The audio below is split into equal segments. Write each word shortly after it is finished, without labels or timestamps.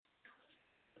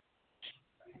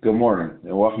Good morning,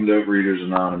 and welcome to Overeaters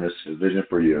Anonymous, A Vision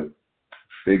for You,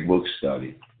 Big Book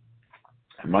Study.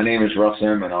 My name is Russ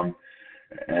M.,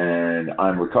 and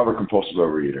I'm a recovered compulsive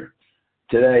overeater.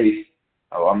 Today,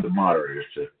 I'm the moderator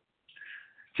too.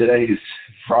 Today is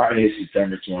Friday,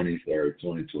 September 23rd,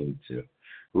 2022.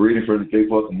 We're reading from the Big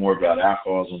Book of More About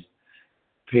Alcoholism.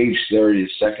 Page 30, the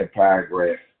second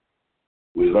paragraph.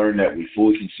 We learn that we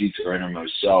fully concede to our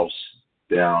innermost selves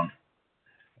down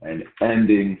and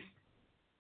ending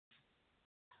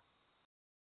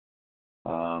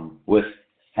with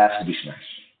has to be smashed.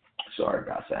 Sorry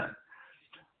about that.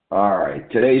 All right.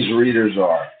 Today's readers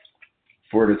are,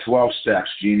 for the 12 steps,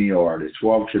 Jeannie R. The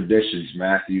 12 traditions,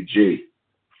 Matthew G.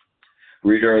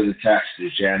 Reader of the text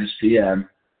is Janice P.M.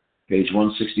 Page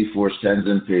 164 is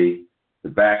Tenzin P. The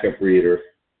backup reader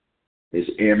is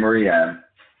Anne-Marie M.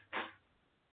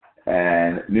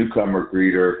 And newcomer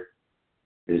reader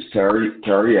is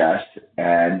Terry S.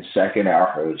 And second,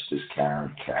 our host is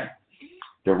Karen K.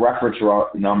 The reference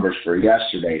numbers for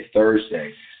yesterday,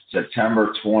 Thursday,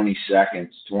 September 22nd,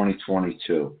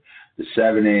 2022. The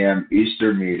 7 a.m.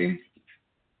 Eastern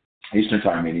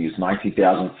time meeting is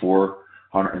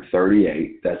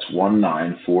 19,438. That's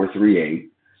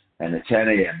 19438. And the 10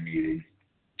 a.m. meeting,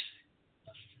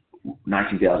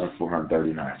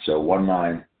 19,439. So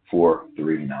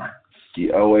 19439.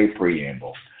 The OA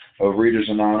Preamble. Overeaters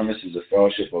Anonymous is a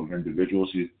fellowship of individuals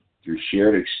who, through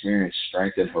shared experience,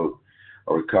 strength, and hope,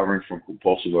 are recovering from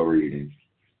compulsive overeating.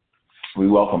 We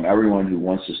welcome everyone who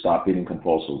wants to stop eating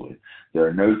compulsively. There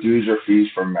are no dues or fees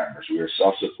for members. We are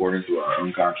self-supporting through our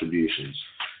own contributions,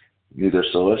 neither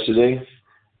soliciting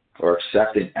or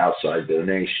accepting outside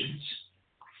donations.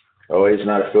 OA is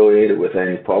not affiliated with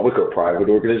any public or private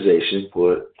organization,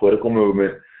 political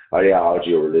movement,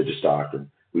 ideology, or religious doctrine.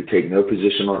 We take no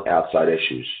position on outside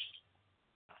issues.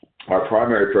 Our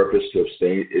primary purpose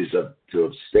is to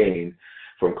abstain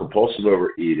from compulsive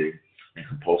overeating and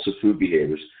compulsive food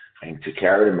behaviors, and to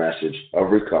carry the message of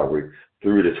recovery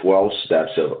through the 12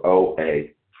 steps of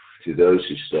OA to those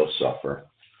who still suffer.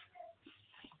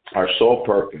 Our sole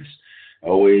purpose,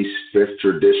 OA's fifth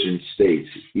tradition states,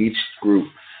 each group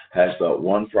has but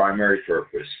one primary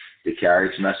purpose: to carry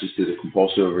its message to the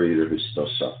compulsive overeater who still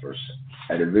suffers.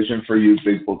 At A Vision for You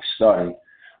Big Book Study,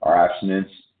 our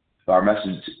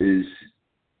message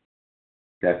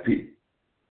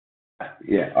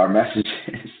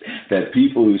is that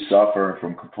people who suffer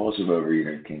from compulsive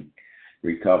overeating can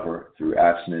recover through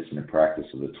abstinence and the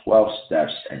practice of the 12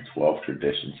 steps and 12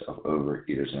 traditions of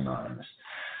Overeaters Anonymous.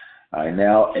 I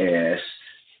now ask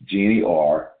Jeannie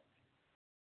R.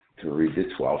 to read the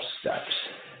 12 steps.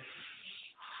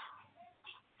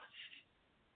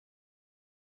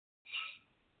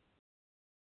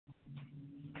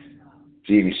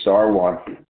 Jeannie, star one.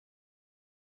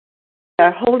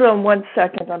 Hold on 1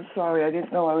 second. I'm sorry. I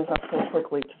didn't know I was up so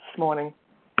quickly this morning.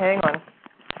 Hang on.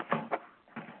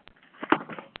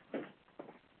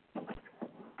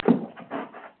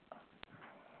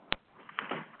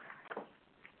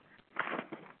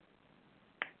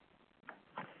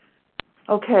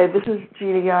 Okay, this is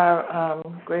GDR,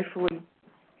 gratefully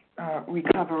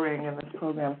recovering in this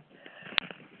program.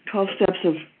 12 steps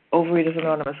of Overeaters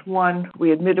Anonymous. 1,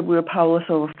 we admitted we were powerless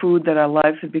over food, that our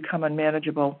lives had become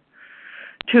unmanageable.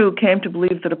 2, came to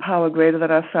believe that a power greater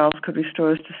than ourselves could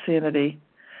restore us to sanity.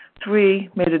 3,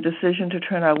 made a decision to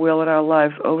turn our will and our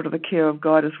lives over to the care of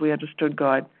God as we understood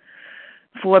God.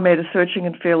 4, made a searching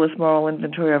and fearless moral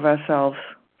inventory of ourselves.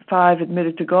 5,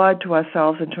 admitted to God, to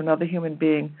ourselves, and to another human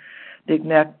being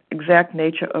the exact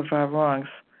nature of our wrongs.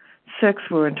 6,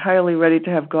 were entirely ready to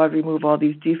have God remove all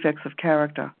these defects of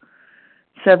character.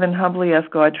 7, humbly asked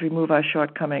God to remove our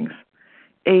shortcomings.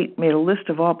 8, made a list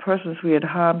of all persons we had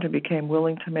harmed and became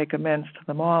willing to make amends to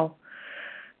them all.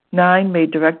 9,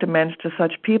 made direct amends to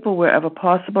such people wherever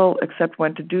possible, except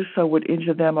when to do so would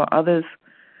injure them or others.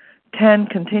 10,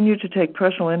 continued to take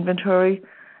personal inventory,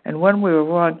 and when we were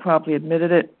wrong, promptly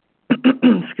admitted it.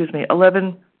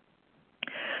 11,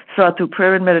 sought through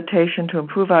prayer and meditation to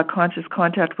improve our conscious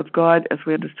contact with God as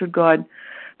we understood God,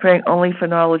 praying only for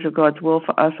knowledge of God's will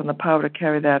for us and the power to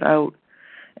carry that out.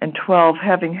 And 12,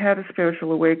 having had a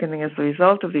spiritual awakening as a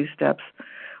result of these steps,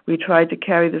 we tried to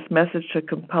carry this message to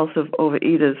compulsive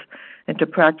overeaters and to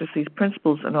practice these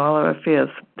principles in all our affairs.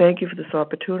 Thank you for this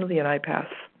opportunity, and I pass.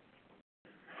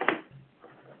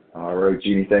 All right,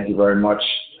 Jeannie, thank you very much.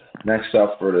 Next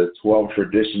up for the 12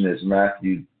 traditions is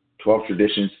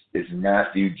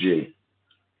Matthew G.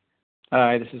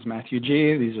 Hi, this is Matthew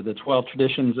G. These are the 12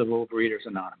 traditions of Overeaters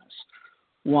Anonymous.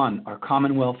 1, our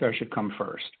common welfare should come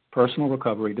first. Personal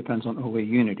recovery depends on OA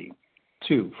unity.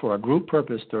 2, for our group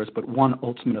purpose, there is but one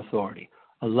ultimate authority,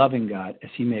 a loving God, as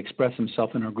he may express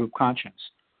himself in our group conscience.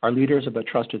 Our leaders are but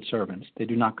trusted servants. They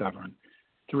do not govern.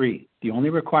 3, the only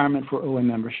requirement for OA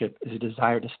membership is a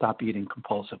desire to stop eating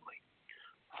compulsively.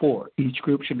 4, each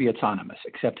group should be autonomous,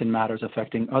 except in matters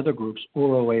affecting other groups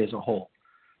or OA as a whole.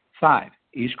 5,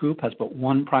 each group has but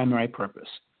one primary purpose,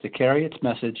 to carry its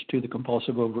message to the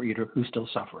compulsive overeater who still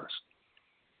suffers.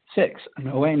 6, an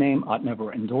OA name ought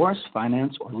never endorse,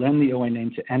 finance, or lend the OA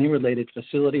name to any related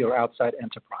facility or outside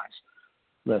enterprise,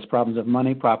 lest problems of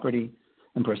money, property,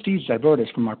 and prestige divert us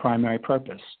from our primary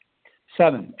purpose.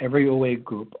 7, every OA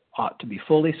group ought to be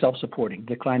fully self-supporting,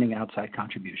 declining outside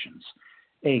contributions.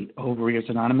 8, Overeaters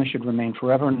Anonymous should remain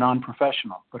forever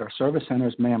non-professional, but our service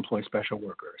centers may employ special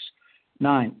workers.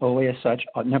 9, OA as such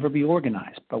ought never be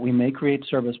organized, but we may create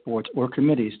service boards or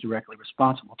committees directly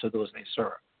responsible to those they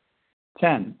serve.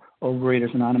 10,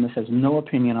 Overeaters Anonymous has no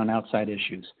opinion on outside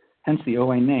issues, hence the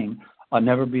OA name ought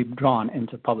never be drawn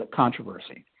into public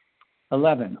controversy.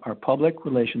 11, our public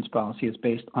relations policy is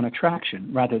based on attraction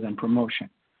rather than promotion.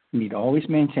 We need always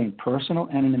maintain personal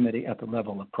anonymity at the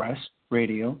level of press,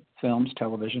 radio, films,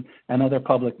 television, and other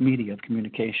public media of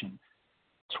communication.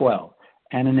 12,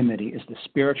 anonymity is the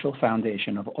spiritual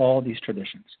foundation of all these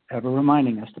traditions, ever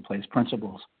reminding us to place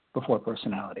principles before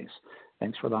personalities.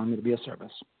 Thanks for allowing me to be of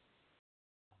service.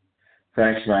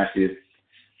 Thanks, Matthew.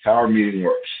 How our meeting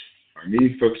works. Our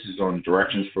meeting focuses on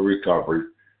directions for recovery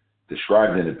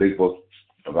described in the Big Book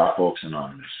of Alcoholics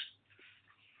Anonymous.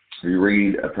 We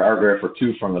read a paragraph or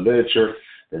two from the literature,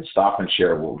 then stop and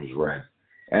share what was read.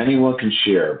 Anyone can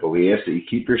share, but we ask that you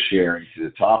keep your sharing to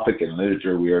the topic and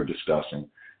literature we are discussing,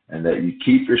 and that you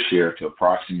keep your share to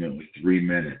approximately 3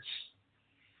 minutes.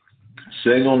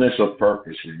 Singleness of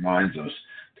purpose reminds us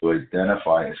to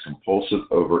identify as compulsive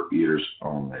overeaters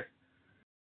only.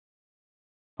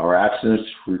 Our abstinence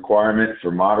requirement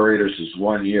for moderators is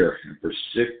 1 year,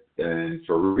 and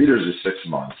for readers is 6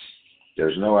 months.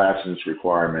 There's no abstinence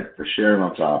requirement for sharing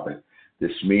on topic.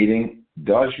 This meeting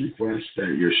does request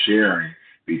that your sharing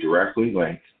be directly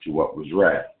linked to what was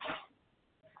read.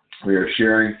 We are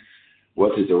sharing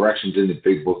what the directions in the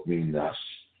Big Book mean to us.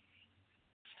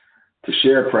 To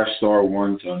share, press star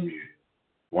 1 to unmute.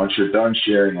 Once you're done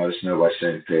sharing, let us know by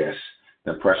saying pass.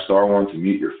 Then press star 1 to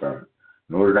mute your phone.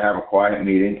 In order to have a quiet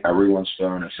meeting, everyone's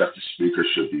phone except the speaker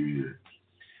should be muted.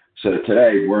 So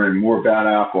today, we're in More About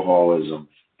Alcoholism,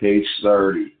 page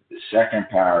 30, the second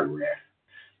paragraph.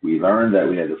 We learned that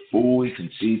we had to fully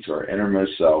concede to our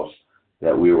innermost selves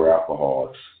that we were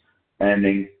alcoholics,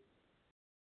 ending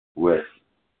with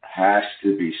has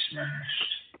to be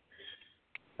smashed.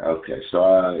 Okay,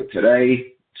 so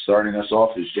today, starting us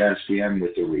off is Janice PM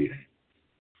with the reading.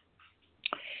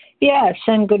 Yes,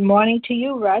 and good morning to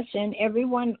you, Russ, and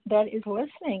everyone that is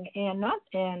listening and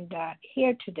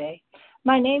here today.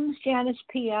 My name is Janice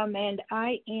PM, and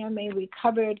I am a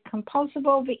recovered compulsive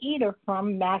overeater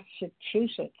from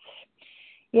Massachusetts.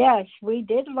 Yes, we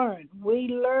did learn. We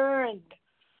learned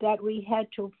that we had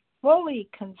to fully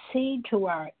concede to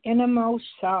our innermost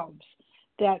selves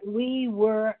that we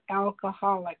were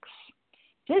alcoholics.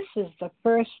 This is the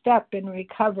first step in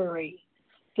recovery,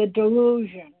 the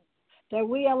delusion that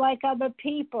we are like other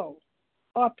people,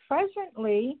 or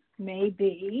presently,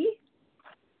 maybe,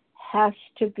 has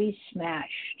to be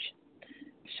smashed.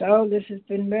 So this has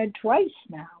been read twice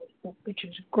now, which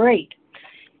is great.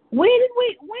 When did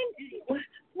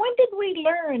we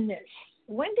learn this?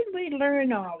 When did we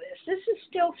learn all this? This is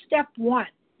still step 1.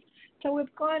 So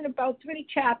we've gone about 3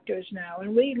 chapters now,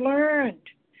 and we learned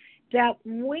that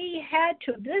we had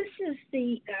to,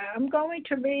 I'm going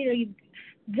to read,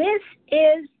 this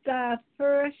is the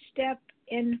first step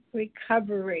in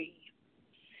recovery.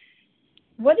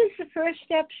 What does the first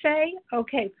step say?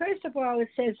 Okay, first of all, it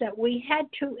says that we had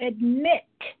to admit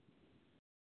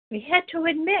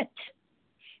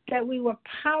that we were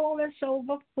powerless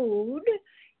over food.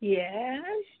 Yes,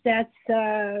 that's,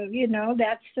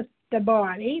 that's the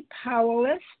body,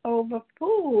 powerless over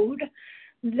food,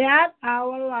 that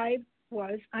our life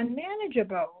was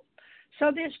unmanageable.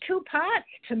 So there's 2 parts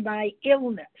to my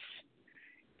illness,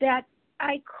 that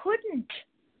I couldn't,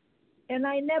 and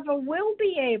I never will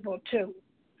be able to,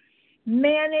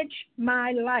 manage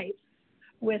my life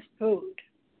with food.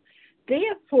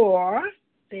 Therefore,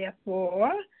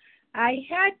 I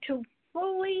had to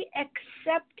fully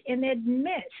accept and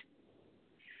admit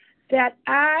that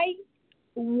I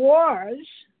was,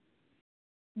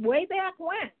 way back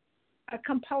when, a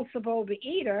compulsive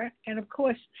overeater, and of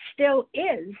course still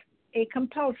is a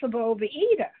compulsive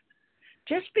overeater.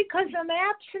 Just because I'm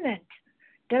abstinent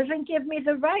doesn't give me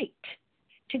the right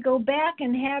to go back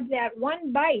and have that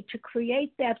one bite to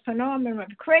create that phenomenon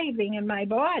of craving in my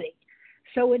body.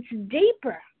 So it's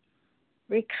deeper.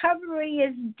 Recovery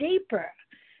is deeper.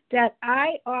 That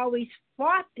I always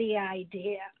fought the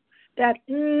idea that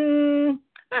I'm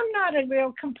not a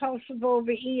real compulsive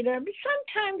overeater, but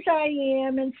sometimes I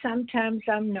am and sometimes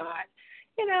I'm not.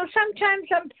 Sometimes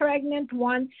I'm pregnant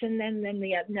once and then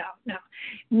the other. No.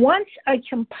 Once a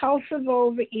compulsive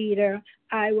overeater,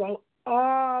 I will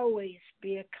always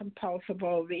be a compulsive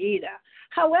overeater.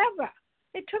 However,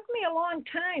 it took me a long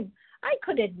time. I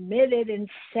could admit it and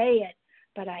say it,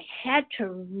 but I had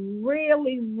to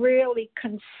really, really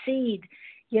concede,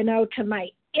 to my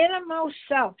innermost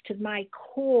self, to my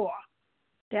core,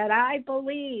 that I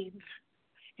believe.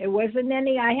 It wasn't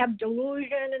I have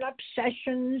delusion and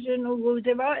obsessions and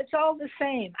it's all the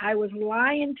same. I was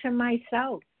lying to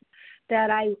myself that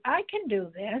I can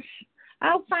do this.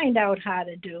 I'll find out how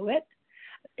to do it.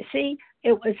 See,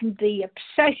 it was the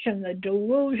obsession, the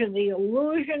delusion, the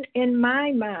illusion in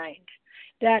my mind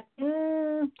that,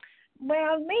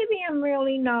 maybe I'm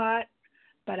really not,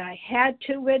 but I had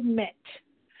to admit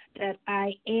that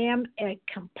I am a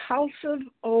compulsive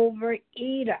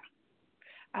overeater.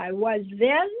 I was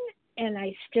then, and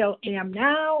I still am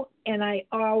now, and I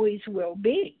always will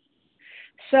be.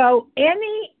 So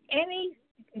any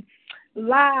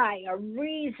lie or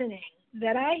reasoning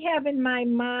that I have in my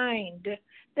mind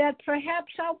that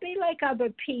perhaps I'll be like other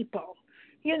people.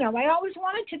 I always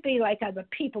wanted to be like other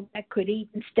people that could eat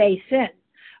and stay thin.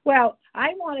 Well,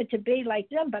 I wanted to be like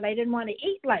them, but I didn't want to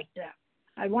eat like them.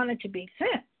 I wanted to be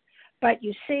thin. But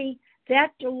you see,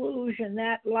 that delusion,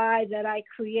 that lie that I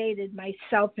created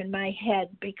myself in my head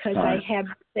because I have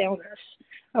illness,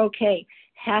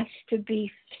 has to be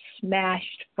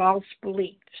smashed, false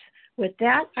beliefs. With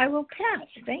that, I will pass.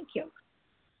 Thank you.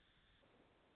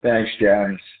 Thanks,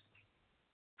 Janice.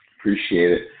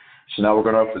 Appreciate it. So now we're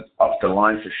going to open up the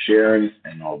line for sharing,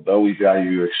 and although we value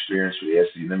your experience, we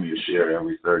ask you to limit your share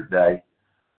every third day,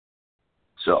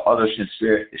 so others can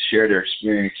share their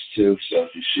experience too. So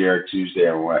if you share Tuesday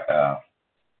or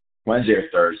Wednesday or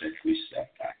Thursday, please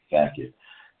step back. Thank you.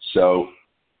 So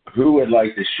who would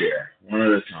like to share? One at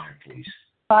a time, please.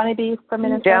 Bonnie B. from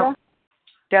Minnesota.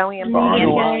 Joey and Bonnie.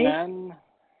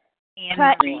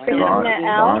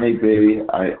 Bonnie B.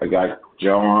 I got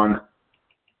Joan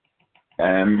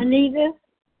M. Anita.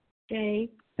 Dave.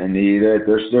 Anita.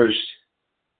 There's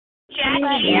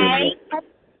Jackie A.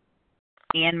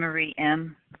 Anne Marie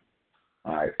M.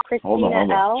 All right. Christina Hold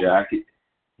on. L. Jackie.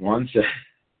 One second.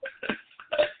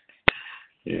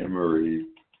 Anne Marie.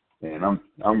 Man,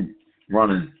 I'm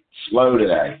running slow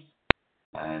today.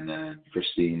 And then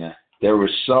Christina. There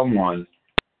was someone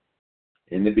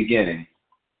in the beginning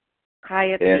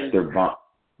after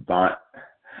Bon.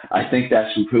 I think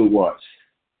that's who it was.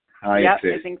 Yep,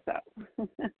 I think so.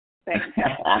 Thanks.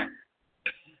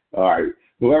 All right.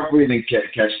 Whoever we didn't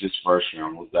catch this first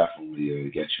round, we'll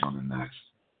definitely get you on the next.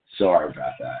 Sorry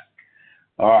about that.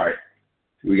 All right.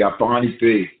 We got Bonnie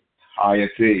B, Haya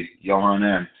P, Johan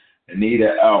M,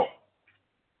 Anita L,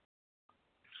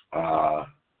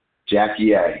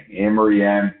 Jackie A, Anne-Marie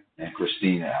M, and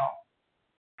Christina L.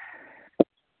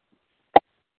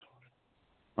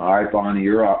 All right, Bonnie,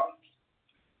 you're up.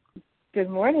 Good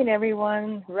morning,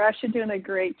 everyone. Rush, you're doing a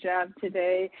great job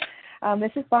today.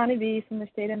 This is Bonnie B. from the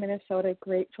state of Minnesota,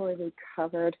 gratefully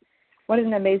recovered. What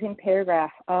an amazing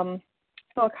paragraph. So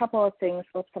a couple of things.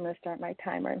 Oops, I'm going to start my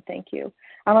timer, and thank you.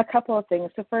 A couple of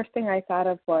things. The first thing I thought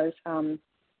of was,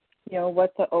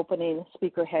 what the opening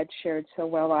speaker had shared so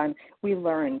well on. We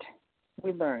learned,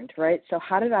 right? So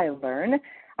how did I learn?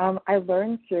 I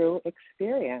learned through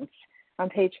experience. On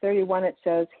page 31, it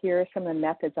says, here are some of the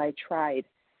methods I tried.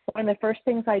 One of the first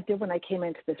things I did when I came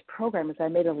into this program is I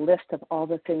made a list of all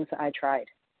the things that I tried.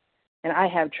 And I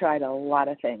have tried a lot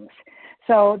of things.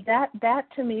 So that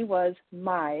to me was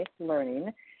my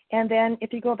learning. And then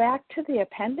if you go back to the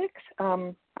appendix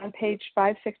on page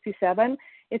 567,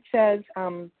 it says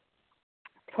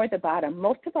toward the bottom,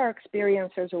 most of our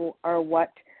experiences are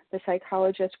what the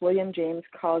psychologist William James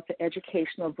calls the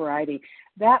educational variety.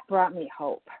 That brought me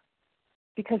hope.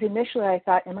 Because initially I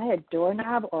thought, am I a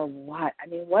doorknob or what? I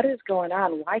mean, what is going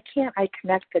on? Why can't I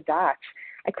connect the dots?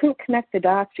 I couldn't connect the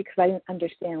dots because I didn't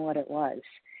understand what it was.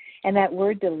 And that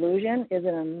word delusion is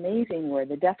an amazing word.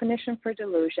 The definition for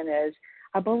delusion is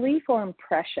a belief or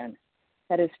impression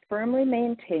that is firmly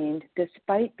maintained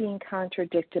despite being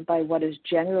contradicted by what is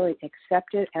generally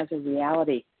accepted as a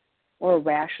reality or a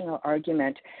rational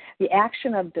argument. The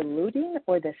action of deluding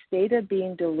or the state of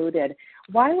being deluded.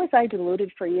 Why was I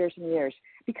deluded for years and years?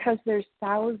 Because there's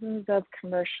thousands of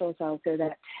commercials out there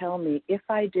that tell me if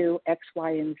I do X,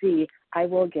 Y, and Z, I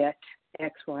will get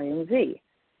X, Y, and Z.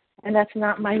 And that's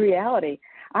not my reality.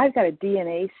 I've got a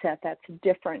DNA set that's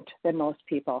different than most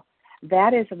people.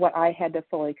 That is what I had to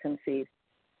fully conceive.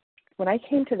 When I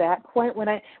came to that point, when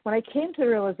I came to the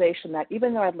realization that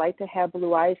even though I'd like to have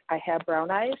blue eyes, I have brown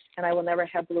eyes, and I will never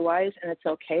have blue eyes, and it's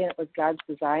okay, and it was God's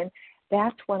design,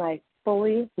 that's when I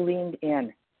fully leaned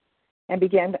in and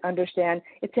began to understand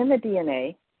it's in the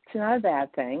DNA. It's not a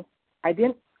bad thing. I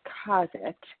didn't cause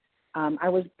it. I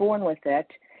was born with it,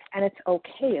 and it's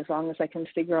okay as long as I can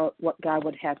figure out what God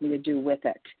would have me to do with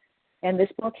it. And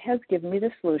this book has given me the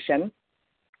solution.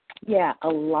 Yeah, a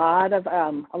lot of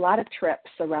trips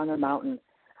around the mountain,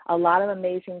 a lot of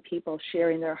amazing people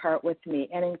sharing their heart with me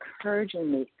and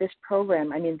encouraging me. This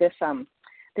program,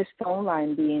 this phone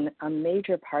line being a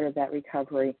major part of that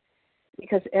recovery,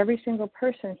 because every single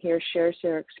person here shares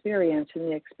their experience, and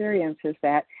the experience is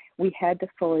that we had to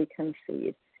fully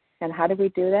concede. And how do we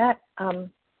do that?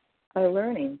 By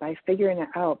learning, by figuring it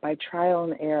out, by trial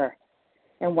and error.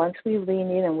 And once we lean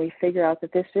in and we figure out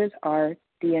that this is our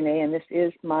DNA and this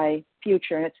is my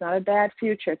future, and it's not a bad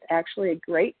future, it's actually a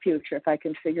great future if I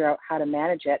can figure out how to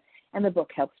manage it, and the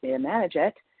book helps me to manage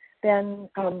it, then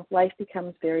life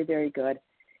becomes very, very good.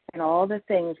 And all the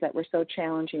things that were so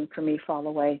challenging for me fall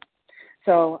away.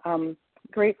 So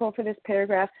grateful for this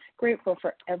paragraph, grateful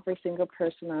for every single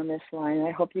person on this line. And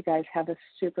I hope you guys have a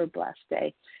super blessed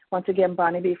day. Once again,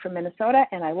 Bonnie B. from Minnesota,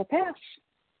 and I will pass.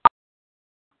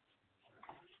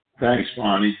 Thanks,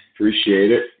 Bonnie.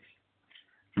 Appreciate it.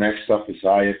 Next up is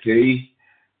Aya P.,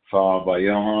 followed by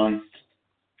Johan.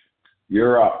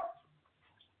 You're up.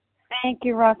 Thank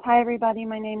you, Russ. Hi, everybody.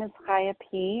 My name is Chaya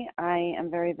P. I am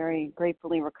very, very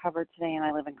gratefully recovered today, and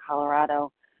I live in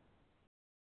Colorado.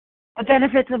 The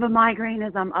benefits of a migraine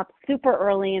is I'm up super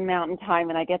early in Mountain Time,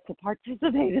 and I get to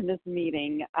participate in this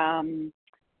meeting.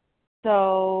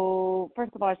 So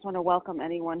first of all, I just want to welcome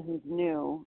anyone who's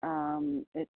new.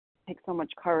 It takes so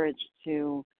much courage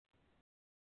to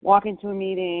walk into a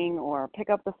meeting or pick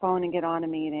up the phone and get on a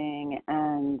meeting,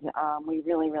 and we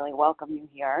really, really welcome you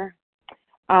here.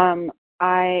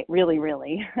 I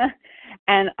really,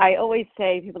 and I always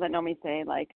say, people that know me say,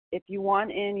 like, if you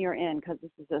want in, you're in, because this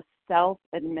is a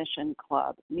self-admission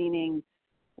club, meaning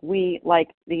we, like,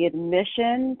 the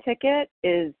admission ticket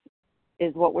is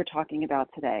what we're talking about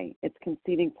today. It's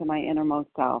conceding to my innermost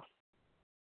self.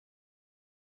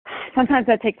 Sometimes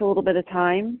that takes a little bit of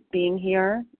time being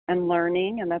here and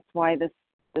learning, and that's why this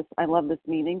I love this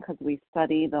meeting, because we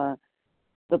study the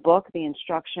book, the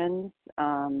instructions,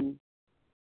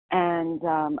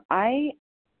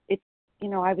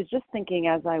 I was just thinking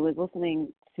as I was listening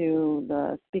to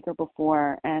the speaker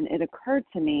before, and it occurred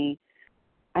to me,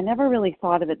 I never really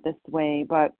thought of it this way,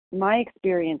 but my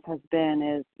experience has been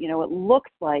it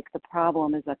looks like the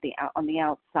problem is on the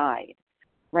outside,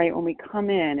 right? When we come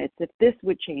in, it's if this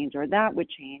would change or that would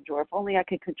change, or if only I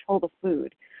could control the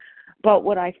food. But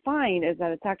what I find is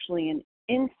that it's actually an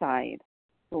inside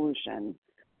solution,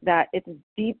 that it's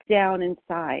deep down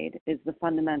inside is the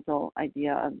fundamental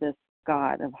idea of this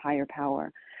God of higher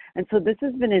power. And so this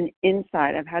has been an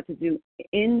inside. I've had to do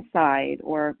inside,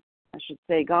 or I should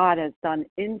say God has done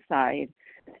inside,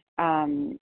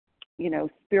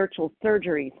 spiritual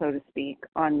surgery, so to speak,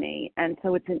 on me. And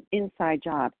so it's an inside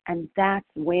job. And that's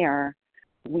where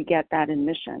we get that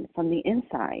admission, from the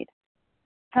inside.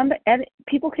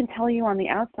 People can tell you on the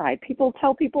outside. People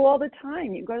tell people all the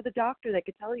time. You go to the doctor, they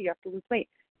could tell you have to lose weight.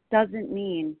 Doesn't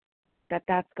mean that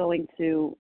that's going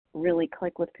to really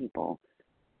click with people.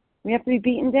 We have to be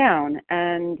beaten down.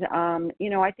 And,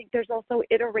 I think there's also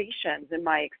iterations in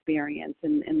my experience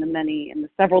in the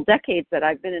several decades that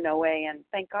I've been in OA. And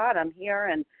thank God I'm here.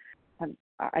 And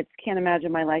I just can't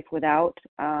imagine my life without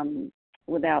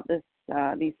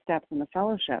these steps in the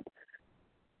fellowship.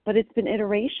 But it's been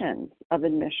iterations of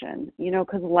admission,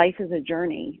 because life is a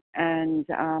journey. And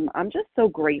I'm just so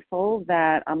grateful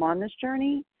that I'm on this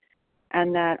journey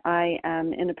and that I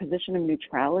am in a position of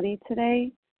neutrality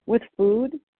today with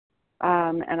food.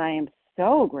 And I am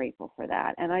so grateful for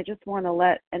that. And I just want to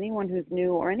let anyone who's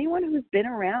new or anyone who's been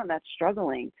around that's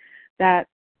struggling, that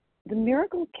the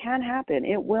miracle can happen.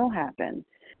 It will happen.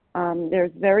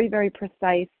 There's very, very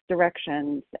precise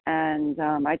directions, and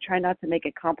I try not to make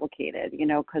it complicated,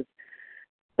 because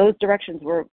those directions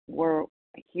were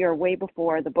here way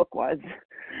before the book was,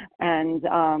 and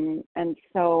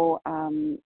so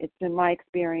it's been my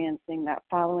experiencing that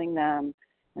following them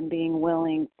and being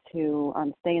willing to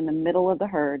stay in the middle of the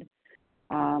herd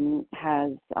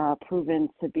has proven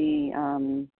to be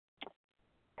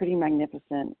pretty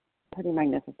magnificent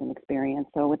experience.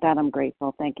 So with that, I'm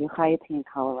grateful. Thank you. Chaya P. in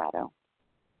Colorado.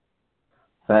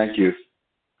 Thank you.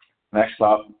 Next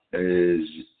up is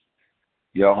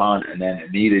Johan, and then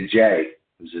Anita J. It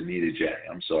was Anita J.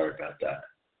 I'm sorry about that.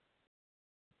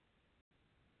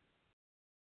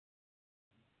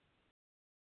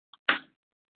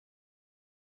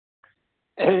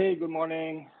 Hey, good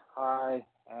morning. Hi,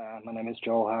 my name is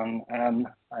Johan, and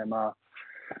I'm a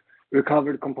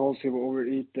recovered compulsive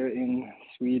overeater in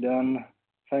Sweden.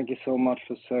 Thank you so much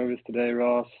for service today,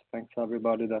 Ross. Thanks to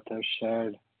everybody that has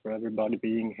shared, for everybody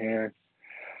being here.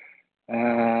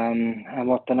 And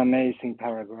what an amazing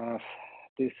paragraph.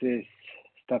 This is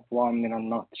step one in a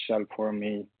nutshell for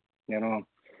me,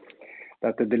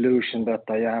 that the delusion that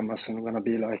I am is going to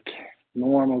be like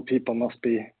normal people must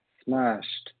be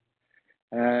smashed.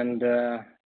 And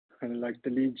like the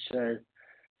lead share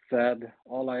said,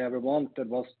 all I ever wanted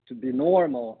was to be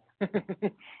normal.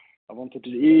 I wanted to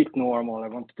eat normal. I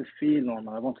wanted to feel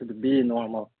normal. I wanted to be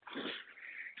normal.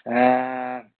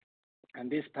 And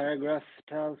this paragraph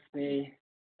tells me,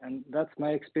 and that's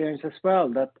my experience as well,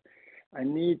 that I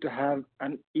need to have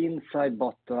an inside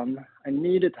bottom. I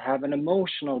needed to have an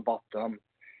emotional bottom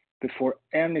before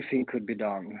anything could be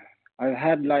done. I've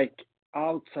had like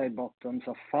outside bottoms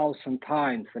 1,000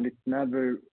 times, and it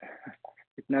never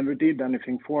did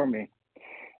anything for me.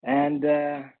 And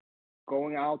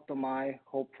going out of my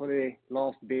hopefully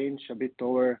last binge a bit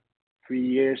over 3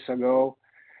 years ago,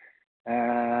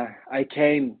 I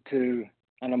came to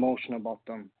an emotional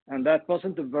bottom, and that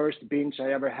wasn't the worst binge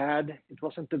I ever had. It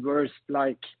wasn't the worst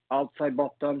like outside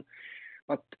bottom,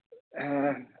 but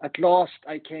at last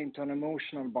I came to an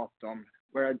emotional bottom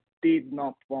where I did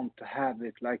not want to have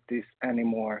it like this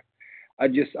anymore. I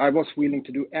was willing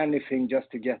to do anything just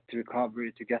to get to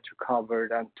recovery, to get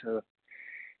recovered, and to,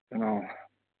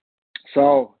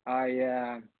 So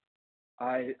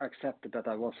I accepted that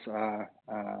I was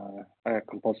a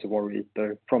compulsive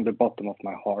overeater from the bottom of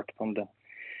my heart, from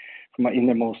my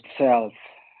innermost self,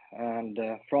 and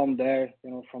from there,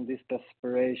 from this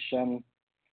desperation,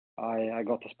 I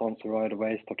got a sponsor right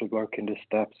away, started working the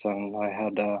steps, and I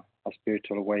had a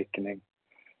spiritual awakening,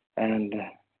 and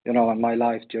and my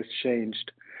life just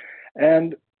changed.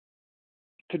 And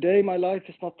today my life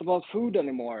is not about food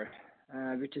anymore,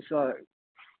 which is a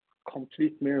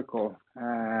complete miracle.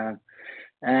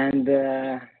 And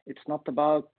it's not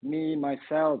about me,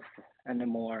 myself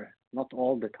anymore, not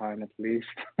all the time at least.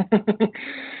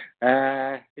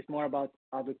 It's more about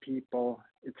other people.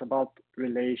 It's about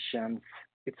relations.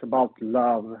 It's about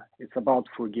love. It's about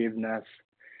forgiveness.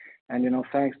 And,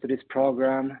 thanks to this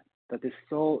program that is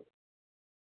so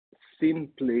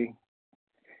simply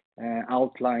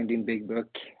outlined in Big Book,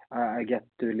 I get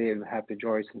to live happy,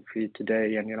 joyous, and free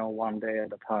today, and, one day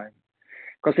at a time.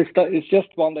 Because it's just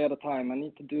one day at a time. I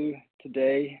need to do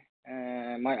today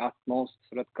my utmost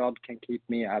so that God can keep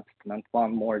me abstinent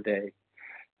one more day.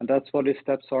 And that's what these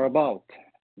steps are about.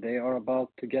 They are about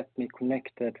to get me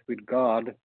connected with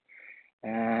God.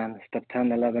 And step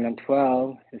 10, 11, and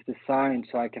 12 is designed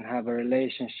so I can have a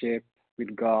relationship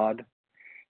with God.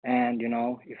 And,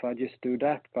 if I just do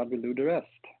that, God will do the rest.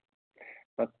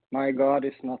 But my God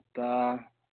is not a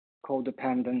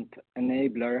codependent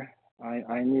enabler.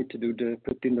 I need to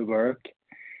put in the work.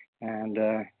 And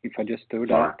if I just do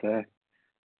that,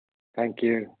 thank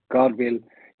you. God will,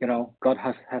 God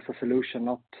has a solution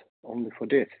not only for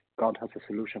this. God has a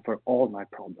solution for all my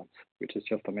problems, which is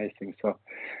just amazing. So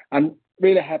I'm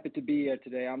really happy to be here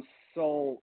today. I'm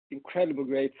so incredibly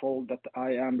grateful that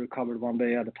I am recovered one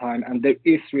day at a time, and there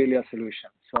is really a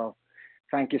solution. So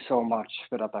thank you so much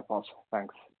for that, Apostle.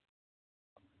 Thanks.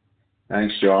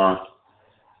 Thanks, John.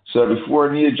 So before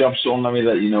Anita jumps on, let me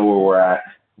let you know where we're at.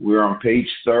 We're on page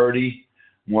 30,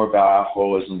 More About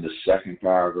Alcoholism, the second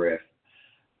paragraph.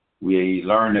 We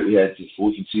learned that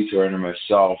we can see to our innermost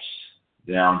selves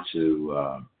down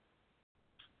to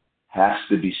has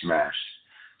to be smashed.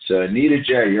 So Anita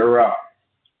J., you're up.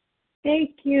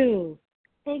 Thank you.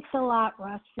 Thanks a lot,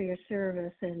 Russ, for your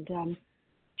service, and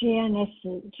Janet's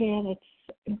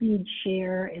good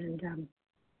share,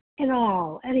 and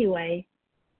all. Anyway,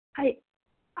 I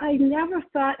never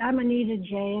thought, I'm Anita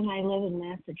J., and I live in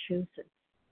Massachusetts.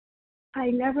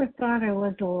 I never thought I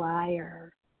was a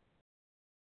liar.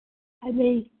 I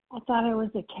thought I was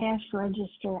a cash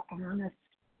register honest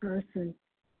person.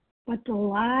 But the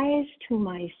lies to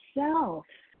myself,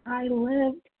 I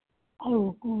lived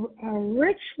a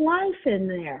rich life in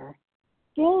there,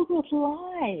 filled with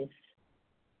lies.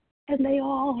 And they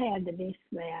all had to be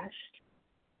smashed.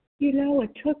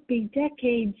 It took me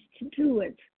decades to do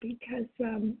it because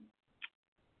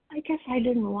I guess I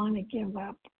didn't want to give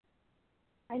up.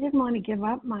 I didn't want to give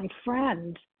up my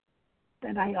friend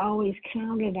that I always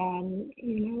counted on,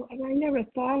 and I never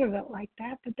thought of it like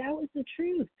that, but that was the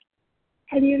truth.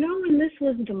 And you know when this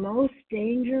was the most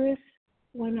dangerous?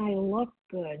 When I looked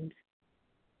good.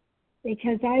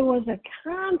 Because I was a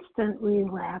constant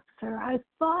relapser. I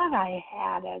thought I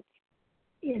had it,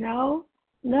 you know?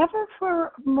 Never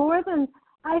for more than,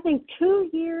 I think, 2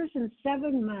 years and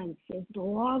 7 months is the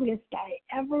longest I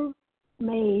ever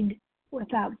made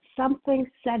without something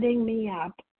setting me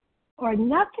up or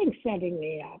nothing setting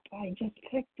me up. I just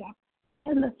picked up.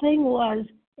 And the thing was,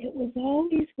 it was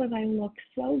always when I looked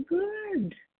so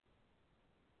good.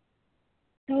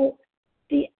 So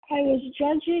I was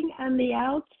judging on the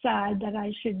outside that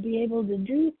I should be able to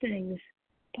do things,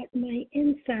 but my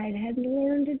inside hadn't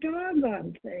learned a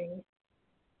doggone thing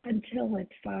until it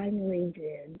finally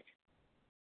did.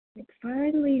 It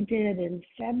finally did in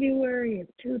February of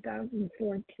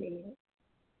 2014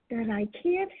 that I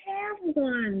can't have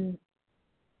one.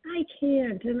 I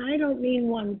can't, and I don't mean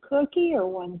one cookie or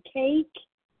one cake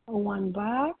or one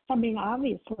box. I mean,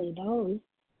 obviously those.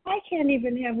 I can't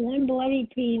even have one bloody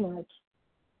peanut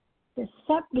to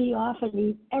set me off and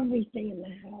eat everything in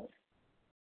the house.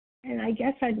 And I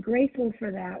guess I'm grateful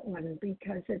for that one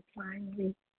because it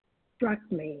finally struck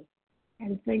me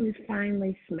and things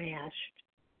finally smashed.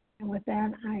 And with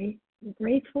that, I'm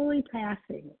gratefully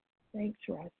passing. Thanks,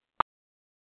 Russ.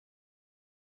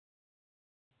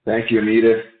 Thank you,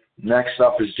 Anita. Next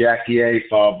up is Jackie A.,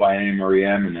 followed by Anne Marie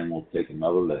M., and then we'll take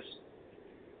another list.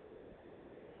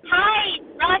 Hi,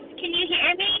 Russ, can you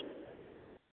hear me?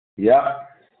 Yeah,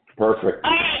 perfect. All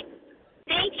right,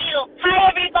 thank you. Hi,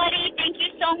 everybody. Thank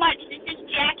you so much. This is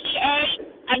Jackie A.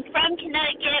 I'm from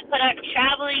Connecticut, but I'm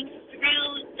traveling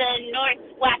through the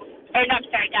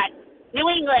New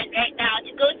England right now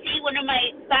to go see one of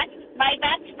my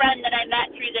best friend that I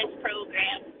met through this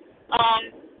program.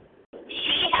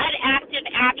 She had active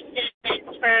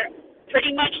abstinence for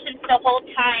pretty much since the whole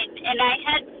time, and I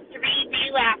had 3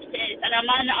 relapses, and I'm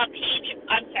on page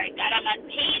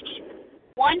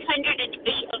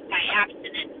 108 of my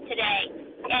abstinence today,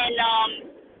 and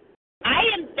I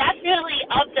am definitely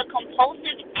of the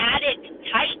compulsive addict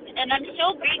type, and I'm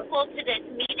so grateful to this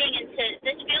meeting and to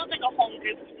this feels like a home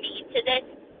group to me, to this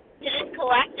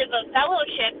collective of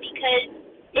fellowship, because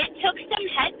it took some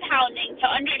head pounding to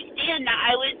understand that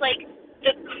I was like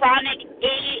the chronic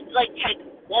A, like type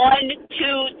 1,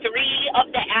 2, 3 of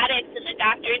the addicts in the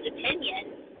doctor's opinion,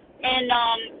 and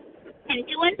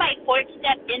doing my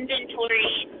 4-step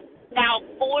inventory now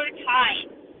 4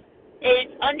 times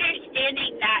is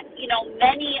understanding that, you know,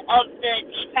 many of the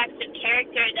defects of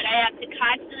character that I have to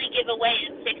constantly give away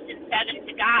in 6 and 7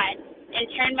 to God and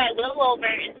turn my will over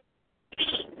and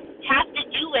have to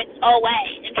do with OA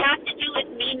and have to do with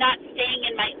me not staying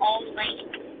in my own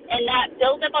lane and that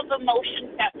buildup of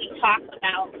emotions that we talk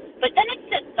about. But then it's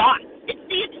the thoughts, it's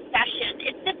the obsession,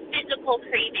 it's the physical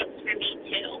cravings for me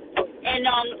too. And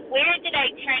where did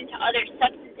I turn to other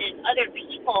substances, other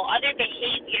people, other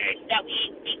behaviors that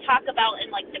we talk about in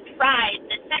like the pride,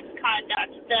 the sex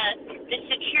conduct, the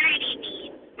security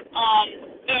needs,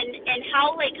 and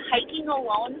how like hiking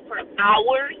alone for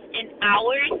hours and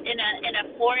hours in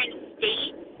a foreign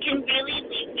state can really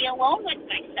leave me alone with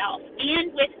myself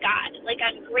and with God. Like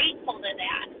I'm grateful to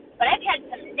that. But I've had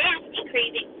some nasty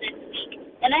cravings this week,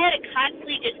 and I had to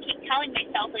constantly just keep telling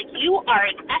myself, like, you are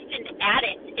an effing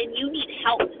addict and you need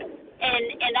help.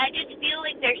 And I just feel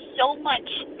like there's so much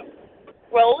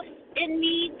growth in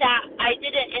me that I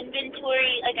did an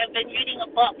inventory, like I've been reading a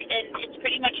book, and it's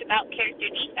pretty much about character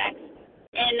defects.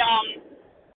 And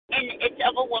it's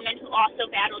of a woman who also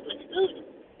battled with food.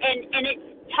 And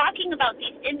it's talking about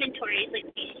these inventories, like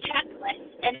these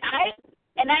checklists.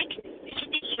 And I can see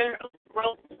the year of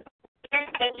growth.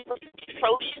 I was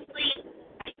atrociously.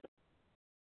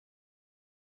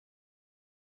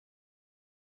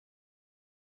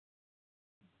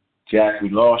 Jack, we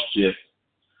lost you.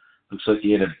 Looks like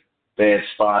you hit a bad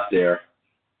spot there.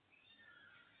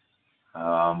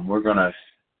 We're gonna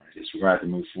have to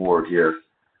move forward here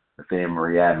with Anne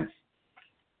Marie M.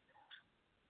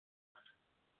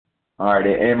 All right,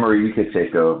 Anne Marie, you could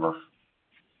take over.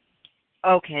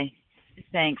 Okay,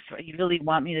 thanks. You really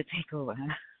want me to take over, huh?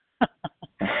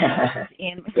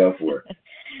 Go for it.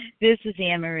 This is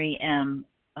Anne Marie M.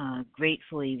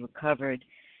 Gratefully recovered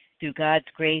through God's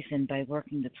grace and by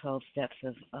working the 12 steps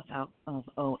of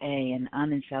OA, and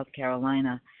I'm in South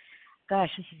Carolina. Gosh,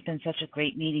 this has been such a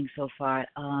great meeting so far.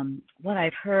 What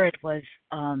I've heard was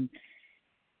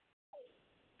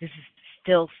this is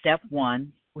still step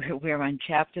 1. We're on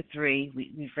chapter 3.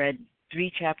 We've read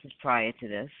 3 chapters prior to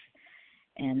this,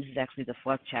 and this is actually the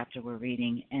 4th chapter we're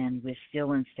reading, and we're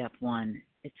still in step 1.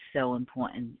 It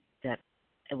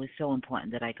was so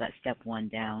important that I got step 1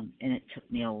 down, and it took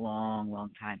me a long,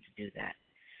 long time to do that.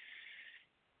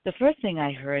 the first thing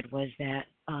I heard was that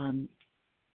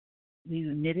we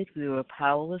admitted we were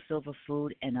powerless over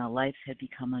food and our lives had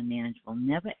become unmanageable.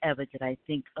 Never ever did I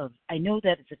think of, I know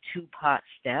that it's a two-part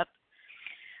step,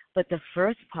 but the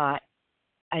first part,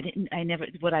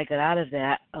 what I got out of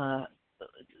that,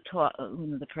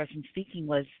 the person speaking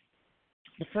was,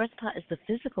 the first part is the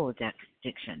physical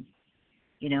addiction.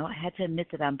 You know, I had to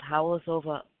admit that I'm powerless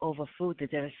over food,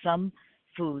 that there are some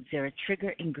foods, there are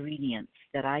trigger ingredients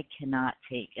that I cannot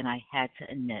take, and I had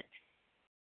to admit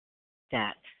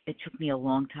that. It took me a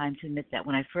long time to admit that.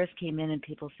 When I first came in and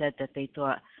people said that they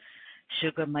thought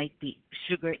sugar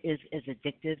is as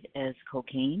addictive as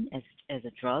cocaine, as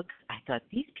a drug, I thought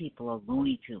these people are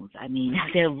Looney Tunes. I mean,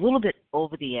 they're a little bit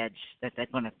over the edge that they're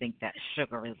going to think that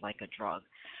sugar is like a drug.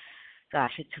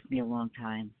 Gosh, it took me a long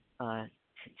time to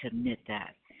admit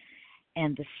that.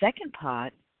 And the second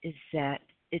part is that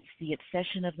it's the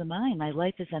obsession of the mind. My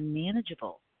life is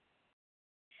unmanageable.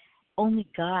 Only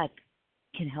God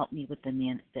can help me with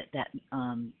that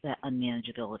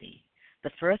unmanageability.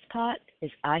 The first part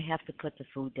is I have to put the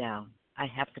food down. I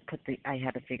have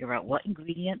to figure out what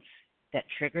ingredients that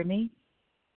trigger me.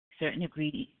 Certain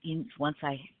ingredients, once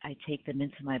I take them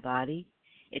into my body,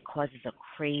 it causes a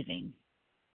craving,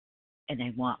 and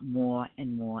I want more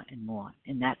and more and more.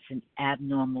 And that's an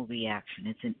abnormal reaction.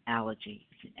 It's an allergy.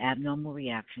 It's an abnormal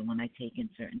reaction when I take in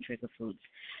certain trigger foods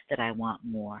that I want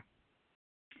more.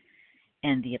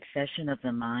 And the obsession of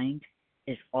the mind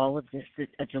is all of this,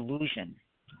 a delusion.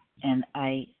 And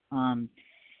I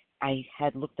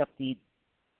had looked up the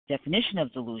definition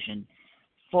of delusion: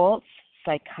 false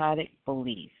psychotic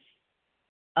belief,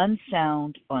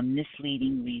 unsound or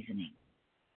misleading reasoning.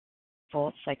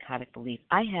 False psychotic belief.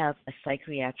 I have a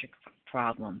psychiatric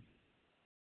problem,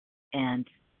 and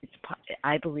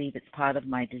I believe it's part of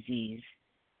my disease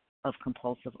of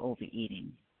compulsive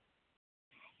overeating,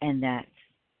 and that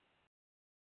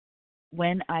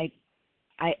when I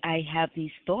have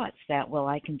these thoughts that, well,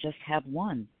 I can just have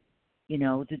one,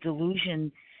 the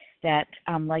delusion that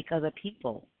I'm like other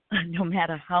people. No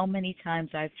matter how many times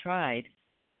I've tried,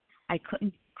 I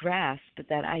couldn't grasp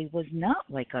that I was not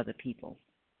like other people.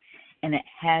 And it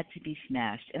had to be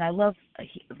smashed. And I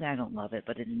don't love it,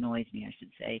 but it annoys me, I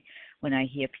should say, when I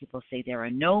hear people say there are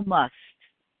no musts,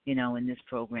 in this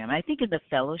program. I think in the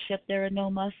fellowship there are no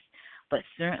musts, but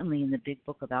certainly in the big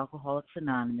book of Alcoholics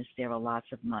Anonymous, there are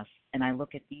lots of musts. And I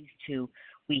look at these two.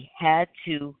 We had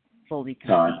to fully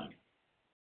concede.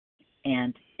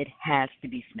 And it has to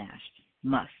be smashed.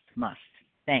 Must.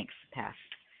 Thanks. Pass.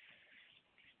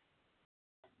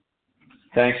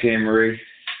 Thanks, Anne Marie.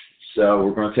 So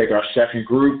we're going to take our second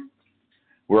group.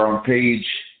 We're on page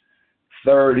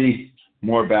 30,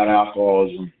 More About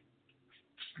Alcoholism.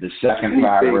 The second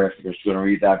paragraph, we're just going to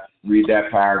read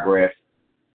that paragraph.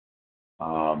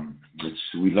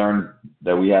 We learned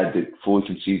that we had to fully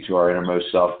concede to our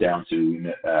innermost self down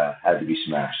to had to be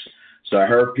smashed. So I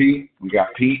heard Pete. We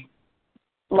got Pete.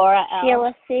 Laura L.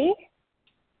 Sheila C.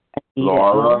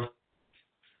 Laura.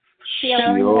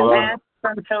 Sheila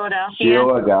from Philadelphia.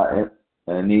 Sheila got it.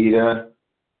 Anita.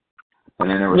 And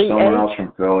then there was someone else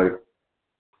from Philly.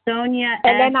 Sonia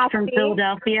S. from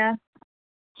Philadelphia.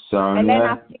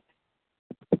 Sonia.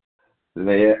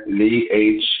 Lee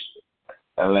H.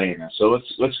 Elena. So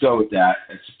let's go with that.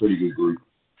 It's a pretty good group.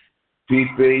 Pete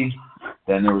B.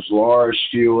 Then there was Laura,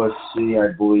 Sheila C. I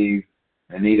believe.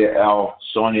 Anita L.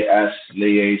 Sonia S.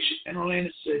 Lee H. and Elena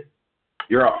C.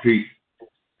 You're up, Pete.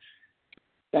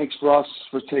 Thanks, Russ,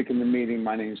 for taking the meeting.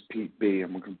 My name is Pete B.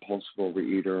 I'm a compulsive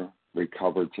overeater,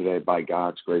 recovered today by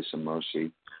God's grace and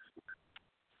mercy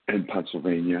in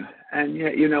Pennsylvania. And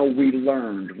yet, we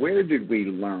learned. Where did we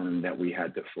learn that we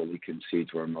had to fully concede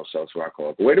to our most self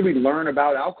alcohol? Where did we learn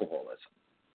about alcoholism?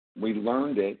 We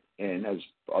learned it, and as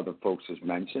other folks have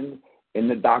mentioned, in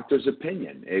the doctor's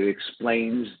opinion. It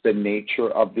explains the nature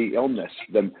of the illness,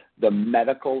 the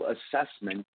medical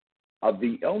assessment of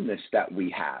the illness that we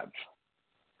have.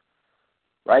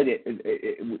 Right?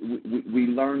 We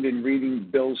learned in reading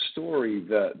Bill's story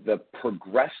the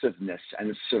progressiveness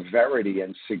and severity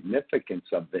and significance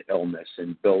of the illness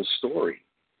in Bill's story.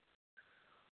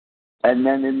 And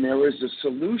then there is a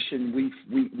solution.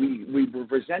 We were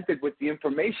presented with the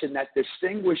information that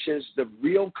distinguishes the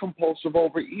real compulsive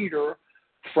overeater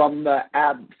from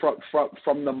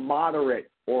the moderate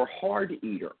or hard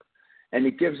eater. And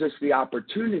it gives us the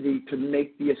opportunity to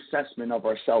make the assessment of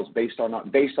ourselves based on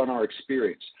our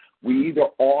experience. We either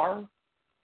are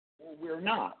or we're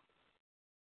not.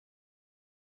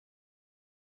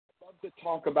 I love to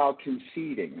talk about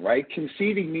conceding, right?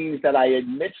 Conceding means that I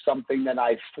admit something that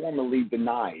I formerly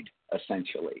denied,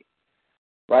 essentially,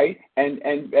 right? And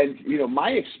my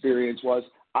experience was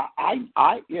I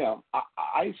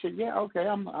said, yeah, okay,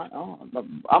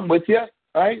 I'm with you,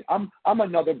 right? I'm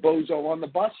another bozo on the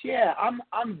bus. Yeah,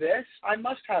 I'm this. I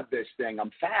must have this thing.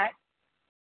 I'm fat.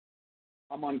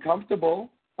 I'm uncomfortable.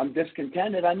 I'm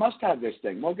discontented. I must have this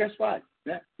thing. Well, guess what?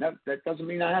 That doesn't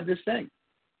mean I have this thing.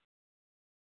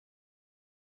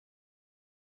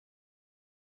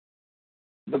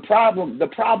 The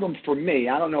problem for me,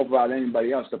 I don't know about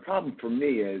anybody else, the problem for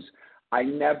me is I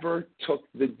never took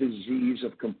the disease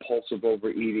of compulsive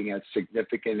overeating as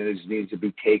significant as it needs to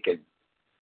be taken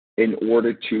in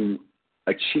order to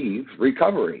achieve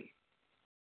recovery.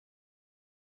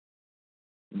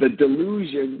 The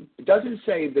delusion, it doesn't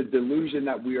say the delusion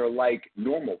that we are like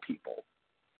normal people,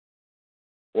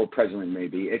 or presently may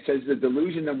be. It says the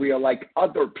delusion that we are like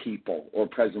other people, or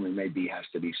presently may be, has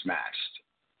to be smashed.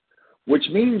 Which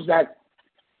means that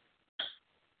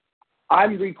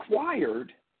I'm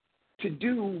required to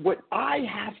do what I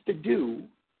have to do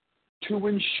to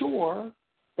ensure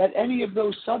that any of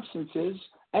those substances,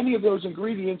 any of those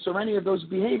ingredients, or any of those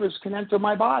behaviors can enter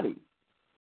my body.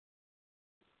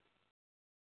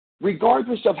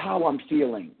 Regardless of how I'm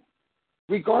feeling,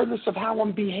 regardless of how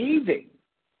I'm behaving,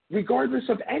 regardless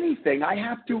of anything, I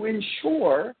have to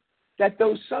ensure that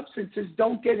those substances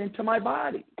don't get into my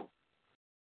body.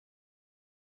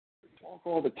 Talk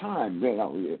all the time.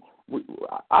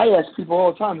 I ask people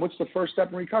all the time, what's the first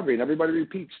step in recovery? And everybody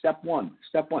repeats step one.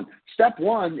 Step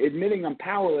one, admitting I'm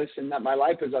powerless and that my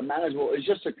life is unmanageable, is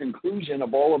just a conclusion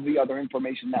of all of the other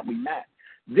information that we met.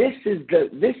 This is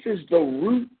the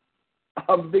root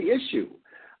of the issue.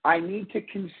 I need to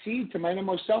concede to my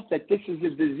innermost self that this is a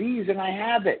disease and I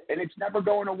have it and it's never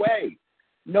going away.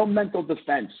 No mental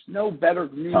defense, no better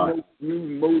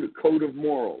new code of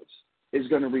morals is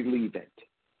going to relieve it.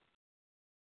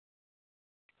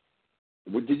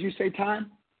 What did you say,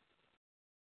 time?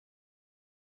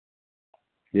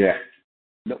 Yeah.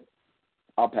 Nope.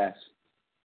 I'll pass.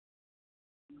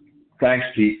 Thanks,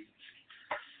 Pete.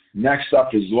 Next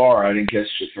up is Laura. I didn't catch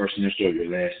your first initial of your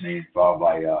last name, followed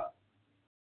by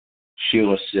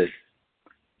Sheila C.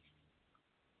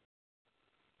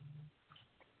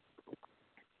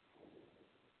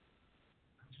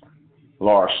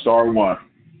 Laura, star one.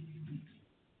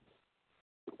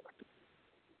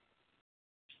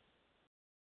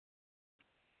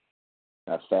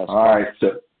 That's fast. All right,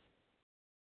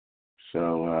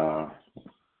 so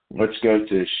let's go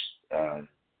to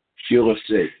Sheila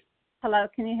C. Hello,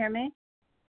 can you hear me?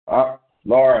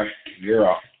 Laura, you're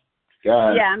up. Go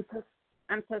ahead. Yeah,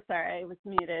 I'm so sorry, I was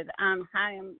muted.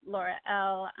 Hi, I'm Laura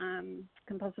L.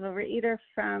 Compulsive overeater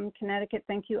from Connecticut.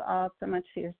 Thank you all so much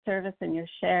for your service and your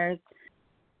shares.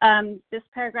 This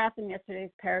paragraph and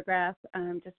yesterday's paragraph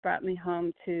just brought me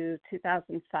home to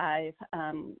 2005.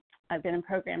 I've been in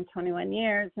program 21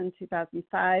 years. In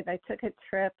 2005, I took a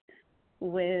trip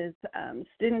with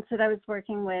students that I was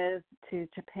working with to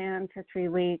Japan for 3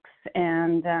 weeks,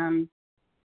 and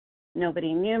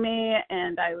nobody knew me,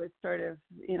 and I was sort of,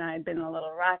 I'd been a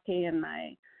little rocky in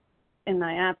my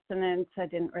abstinence. I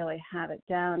didn't really have it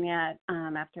down yet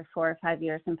after 4 or 5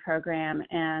 years in program,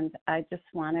 and I just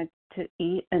wanted to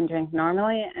eat and drink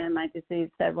normally, and my disease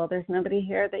said, well, there's nobody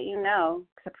here that you know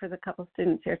except for the couple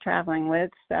students you're traveling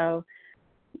with, so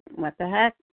what the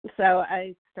heck? So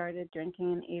I started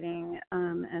drinking and eating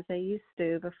as I used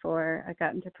to before I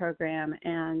got into program,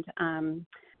 and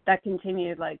that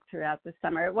continued throughout the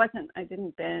summer. I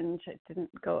didn't binge, I didn't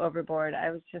go overboard.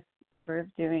 I was just sort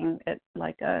of doing it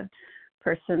like a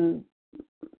person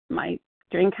might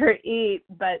drink or eat,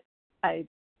 but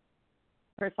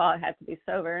first of all, I had to be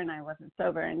sober, and I wasn't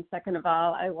sober, and second of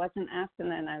all, I wasn't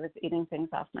abstinent. I was eating things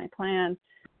off my plan.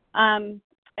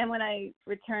 And when I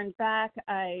returned back,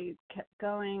 I kept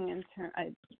going.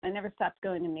 I never stopped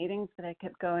going to meetings, but I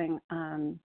kept going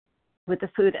with the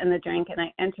food and the drink, and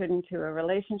I entered into a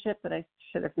relationship that I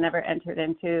should have never entered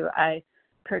into. I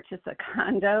purchased a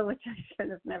condo, which I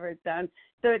should have never done.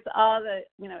 So it's all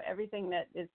everything that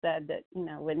is said that,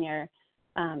 when you're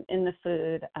in the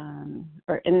food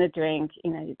or in the drink,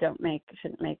 you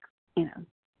shouldn't make,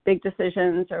 big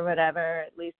decisions or whatever,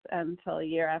 at least until a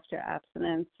year after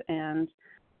abstinence. And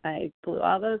I blew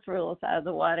all those rules out of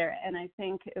the water. And I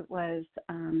think it was,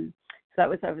 so that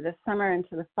was over the summer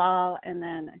into the fall. And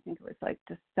then I think it was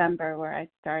December where I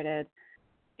started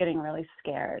getting really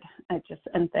scared.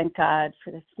 And thank God for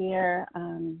the fear.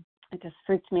 It just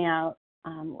freaked me out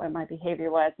what my behavior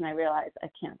was. And I realized I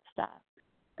can't stop.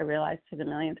 I realized for the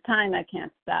millionth time I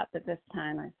can't stop. But this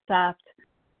time I stopped.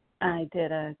 I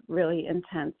did a really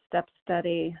intense step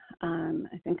study.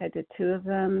 I think I did 2 of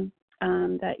them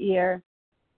that year,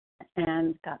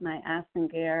 and got my ass in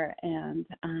gear, and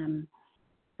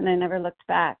and I never looked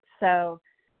back. So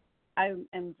I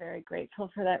am very grateful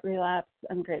for that relapse.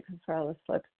 I'm grateful for all the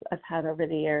slips I've had over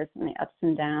the years and the ups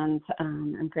and downs.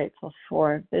 I'm grateful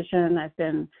for vision. I've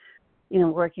been,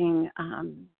 working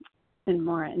in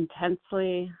more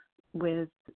intensely with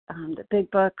the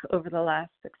Big Book over the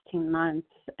last 16 months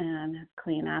and have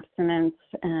clean abstinence,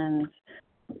 and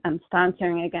I'm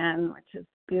sponsoring again, which is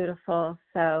beautiful.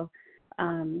 So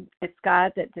it's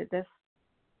God that did this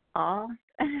all,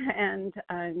 and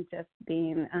I'm just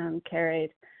being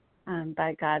carried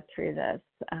by God through this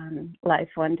life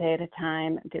one day at a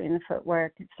time, doing the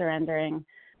footwork, surrendering,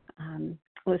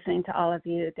 listening to all of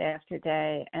you day after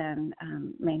day, and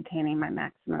maintaining my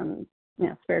maximum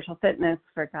spiritual fitness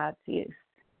for God's use.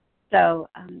 So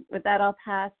with that, I'll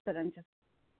pass, but I'm just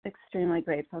extremely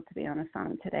grateful to be on the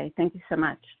phone today. Thank you so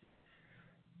much.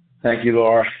 Thank you,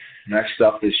 Laura. Next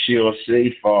up is Sheila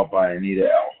C., followed by Anita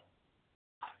L.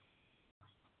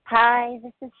 Hi,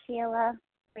 this is Sheila,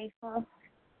 grateful,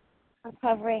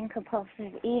 recovering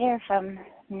compulsive eater from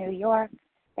New York.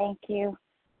 Thank you,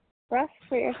 Russ,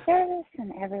 for your service,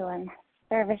 and everyone,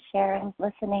 service sharing,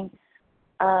 listening.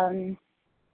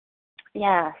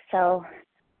 So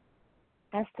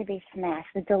has to be smashed.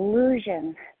 The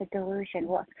delusion.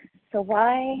 So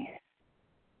why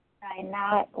do I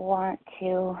not want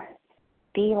to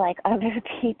be like other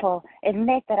people?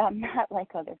 Admit that I'm not like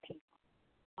other people.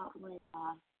 What would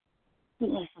keep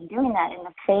me from doing that in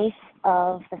the face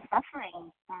of the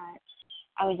suffering that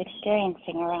I was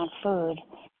experiencing around food?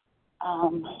 A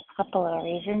couple of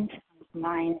reasons.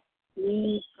 Mine,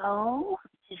 ego,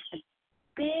 just a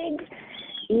big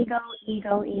ego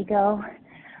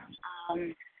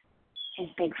is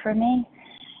big for me.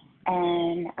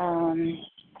 And,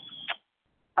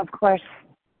 of course,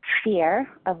 fear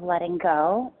of letting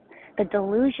go. The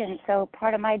delusion, so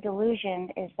part of my delusion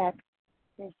is that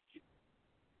this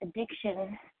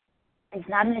addiction is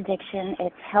not an addiction.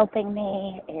 It's helping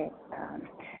me.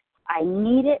 I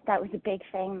need it. That was a big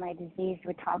thing. My disease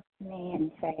would talk to me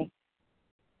and say,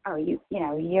 "Oh, you're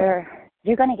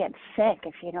going to get sick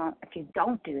if you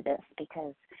don't do this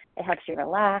because it helps you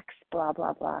relax." Blah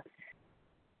blah blah.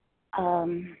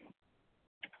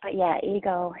 But yeah,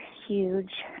 ego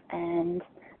huge, and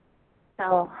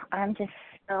so I'm just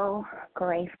so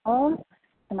grateful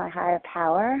to my higher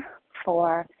power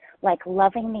for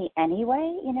loving me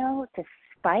anyway.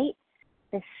 Despite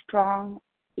this strong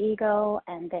ego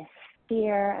and this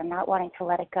fear and not wanting to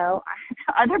let it go.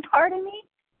 The other part of me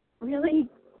really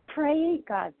pray,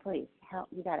 God, please help.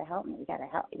 You got to help me. You got to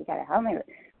help me,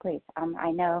 please.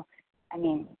 I know.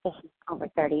 This is over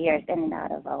 30 years in and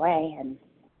out of OA, and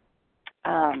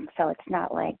so it's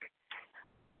not like,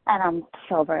 and I'm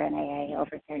sober in AA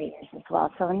over 30 years as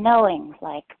well. So knowing,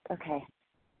 okay,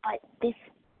 but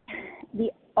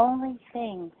the only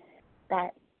thing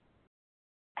that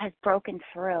has broken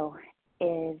through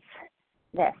is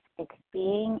this. It's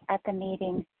being at the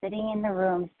meetings, sitting in the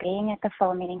rooms, being at the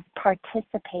phone meetings,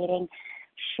 participating,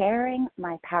 sharing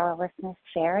my powerlessness,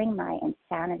 sharing my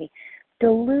insanity,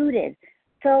 deluded.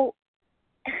 So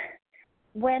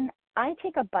when I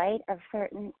take a bite of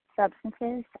certain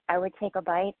substances, I would take a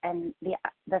bite and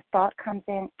the thought comes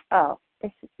in, oh,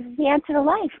 this is the answer to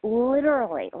life,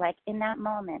 literally, in that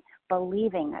moment,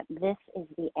 believing that this is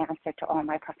the answer to all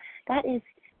my problems. That is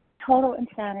total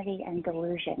insanity and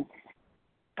delusion.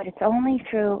 But it's only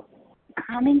through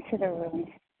coming to the room,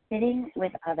 sitting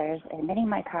with others, admitting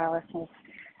my powerlessness,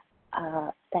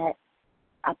 that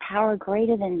a power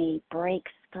greater than me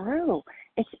breaks through.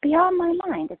 It's beyond my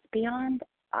mind. It's beyond,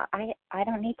 I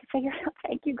don't need to figure it out,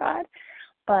 thank you, God.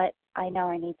 But I know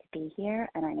I need to be here,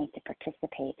 and I need to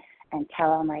participate and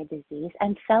tell all my disease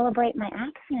and celebrate my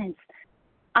abstinence.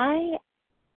 I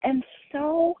am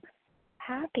so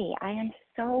happy. I am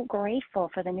so grateful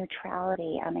for the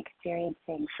neutrality I'm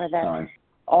experiencing, for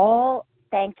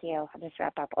thank you, I'll just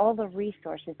wrap up, all the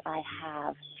resources I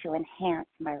have to enhance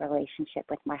my relationship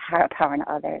with my higher power and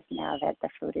others now that the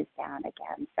food is down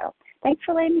again. So thanks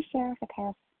for letting me share. I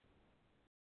pass.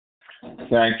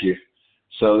 Thank you.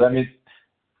 So let me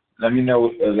let you know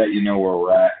where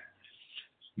we're at.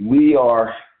 We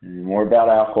are More About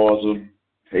Alcoholism,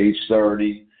 page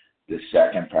 30, the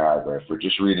second paragraph. We're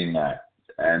just reading that.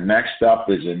 And next up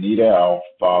is Anita L.,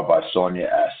 followed by Sonia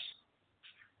S.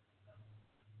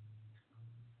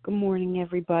 Good morning,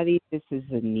 everybody. This is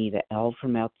Anita L.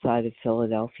 from outside of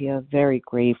Philadelphia. Very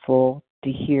grateful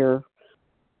to hear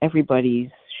everybody's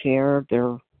share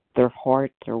their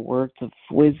heart, their words of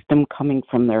wisdom coming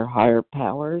from their higher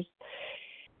powers.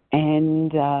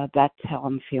 And that's how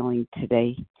I'm feeling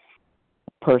today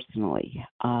personally.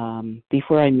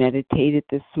 Before I meditated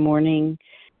this morning,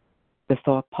 the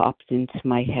thought pops into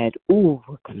my head, ooh,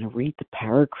 we're going to read the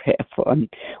paragraph on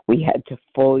we had to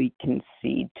fully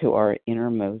concede to our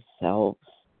innermost selves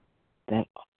that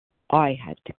I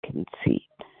had to concede.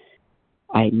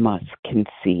 I must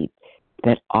concede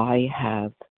that I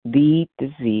have the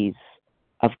disease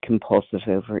of compulsive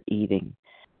overeating.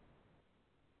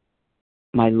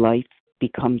 My life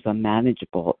becomes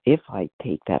unmanageable if I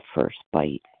take that first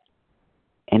bite.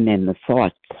 And then the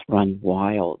thoughts run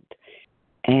wild.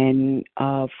 And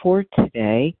for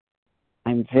today,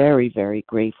 I'm very, very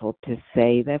grateful to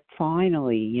say that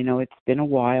finally, it's been a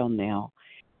while now,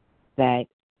 that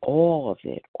all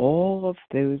of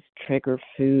those trigger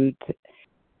foods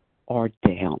are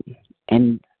down.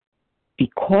 And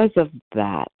because of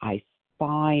that, I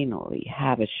finally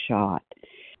have a shot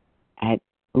at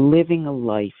living a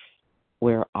life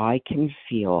where I can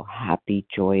feel happy,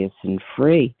 joyous, and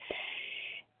free.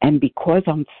 And because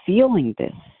I'm feeling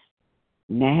this,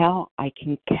 now I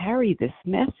can carry this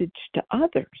message to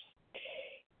others.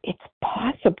 It's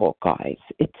possible, guys.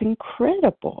 It's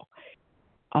incredible.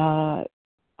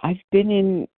 I've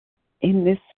been in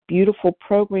this beautiful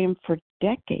program for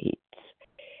decades.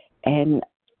 And,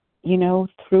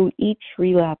 through each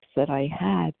relapse that I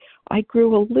had, I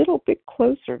grew a little bit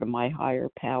closer to my higher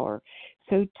power.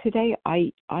 So today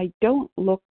I don't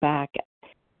look back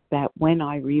that when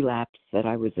I relapsed that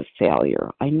I was a failure.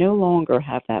 I no longer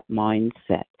have that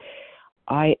mindset.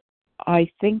 I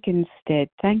think instead,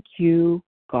 thank you,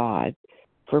 God,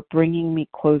 for bringing me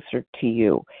closer to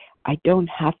you. I don't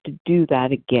have to do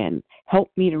that again. Help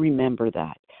me to remember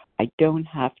that. I don't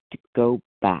have to go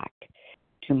back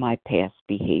to my past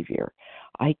behavior.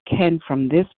 I can, from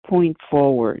this point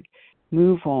forward,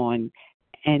 move on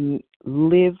and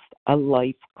live a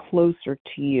life closer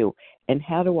to you. And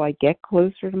how do I get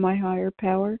closer to my higher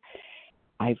power?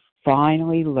 I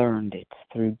finally learned it's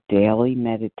through daily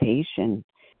meditation.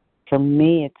 For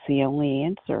me, it's the only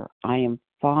answer. I am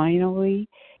finally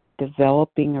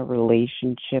developing a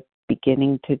relationship,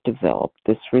 beginning to develop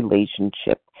this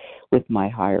relationship with my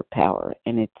higher power.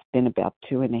 And it's been about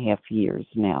 2.5 years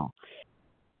now,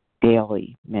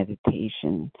 daily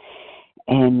meditation.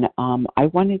 And I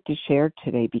wanted to share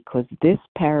today because this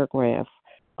paragraph,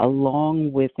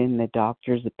 along with in the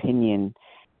doctor's opinion,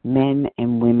 men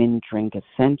and women drink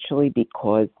essentially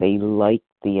because they like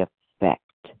the effect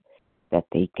that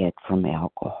they get from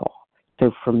alcohol.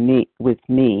 So with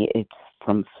me, it's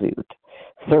from food,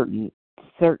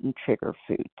 certain trigger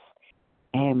foods.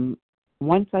 And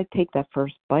once I take that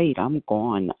first bite, I'm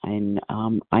gone, and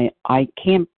I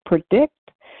can't predict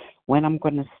when I'm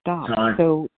going to stop.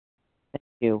 So thank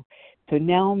you. So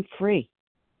now I'm free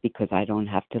because I don't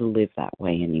have to live that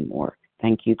way anymore.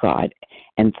 Thank you, God,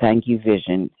 and thank you,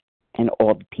 Vision, and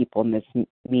all the people in this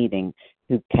meeting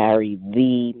who carry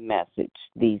the message,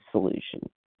 the solution.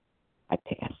 I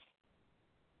pass.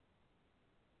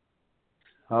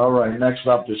 All right, next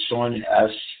up is Sonia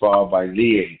S., followed by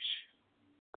Lee H.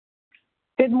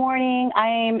 Good morning.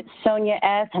 I'm Sonia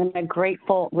S., and I'm a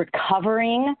grateful,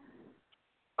 recovering,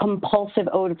 compulsive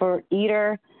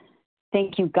overeater.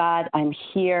 Thank you, God, I'm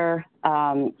here.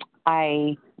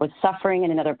 I was suffering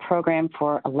in another program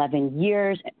for 11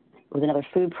 years. It was another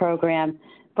food program.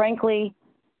 Frankly,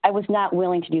 I was not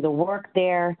willing to do the work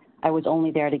there. I was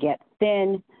only there to get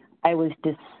thin. I was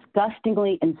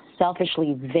disgustingly and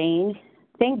selfishly vain.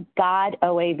 Thank God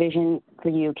OA Vision for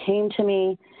You came to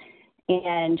me,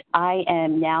 and I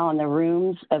am now in the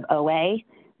rooms of OA.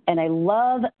 And I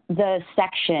love the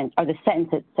section or the sentence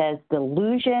that says, the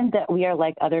illusion that we are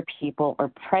like other people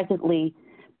or presently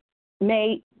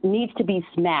needs to be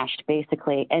smashed,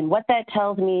 basically. And what that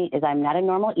tells me is I'm not a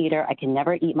normal eater. I can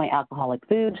never eat my alcoholic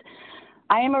foods.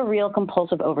 I am a real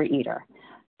compulsive overeater.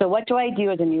 So what do I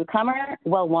do as a newcomer?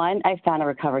 Well, 1, I found a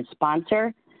recovered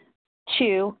sponsor.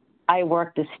 2, I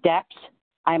work the steps.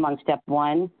 I'm on step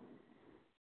 1.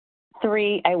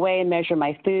 3, I weigh and measure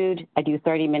my food. I do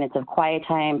 30 minutes of quiet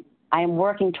time. I am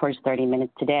working towards 30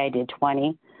 minutes today. I did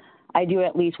 20. I do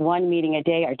at least 1 meeting a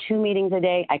day or 2 meetings a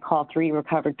day. I call 3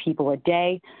 recovered people a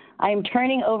day. I am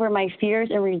turning over my fears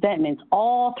and resentments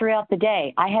all throughout the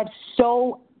day. I have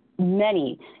so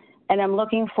many, and I'm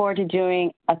looking forward to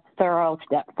doing a thorough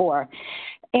step 4.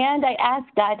 And I ask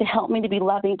God to help me to be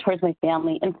loving towards my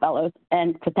family and fellows,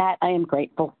 and for that I am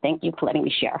grateful. Thank you for letting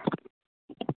me share.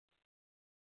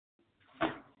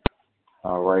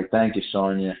 All right, thank you,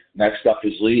 Sonia. Next up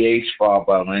is Lee H., followed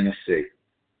by Lena C.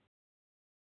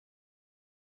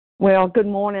 Well, good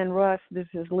morning, Russ. This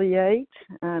is Lee H.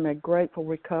 I'm a grateful,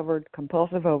 recovered,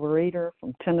 compulsive overeater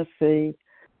from Tennessee.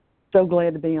 So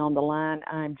glad to be on the line.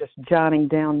 I'm just jotting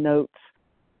down notes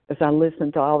as I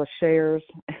listen to all the shares.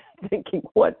 thinking,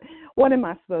 what am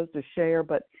I supposed to share?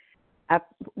 But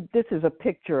this is a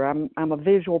picture. I'm a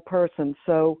visual person,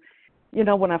 so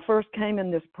when I first came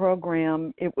in this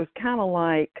program, it was kind of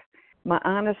like my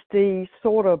honesty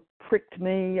sort of pricked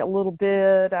me a little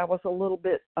bit. I was a little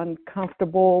bit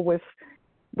uncomfortable with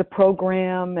the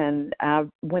program, and I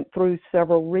went through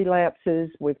several relapses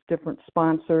with different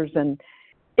sponsors, and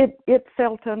it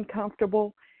felt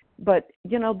uncomfortable. But,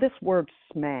 this word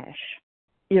smash,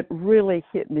 it really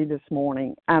hit me this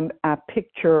morning. I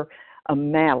picture a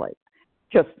mallet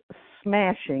just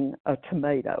smashing a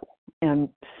tomato and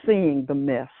seeing the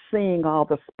mess, seeing all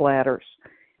the splatters.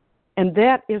 And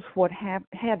that is what had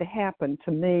to happen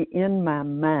to me in my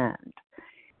mind.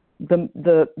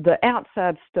 The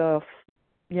outside stuff,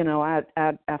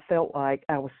 I felt like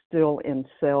I was still in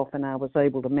self and I was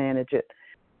able to manage it.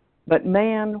 But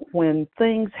man, when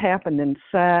things happened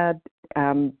inside,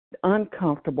 I'm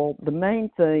uncomfortable. The main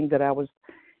thing that I was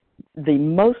the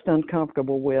most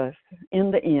uncomfortable with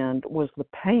in the end was the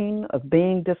pain of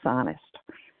being dishonest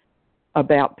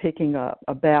about picking up,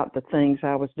 about the things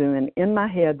I was doing in my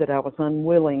head that I was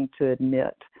unwilling to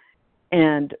admit.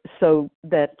 And so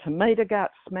that tomato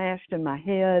got smashed in my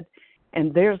head,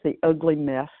 and there's the ugly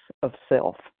mess of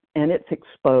self, and it's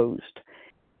exposed.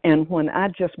 And when I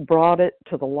just brought it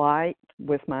to the light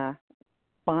with my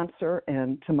sponsor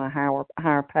and to my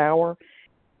higher power,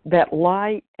 that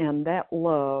light and that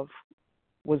love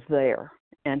was there.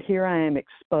 And here I am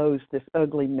exposed, this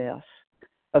ugly mess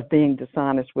of being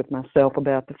dishonest with myself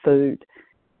about the food.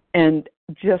 And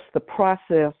just the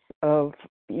process of,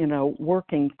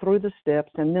 working through the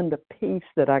steps, and then the peace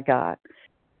that I got.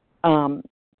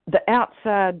 The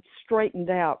outside straightened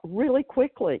out really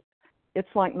quickly.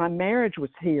 It's like my marriage was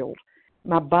healed.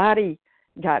 My body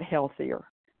got healthier.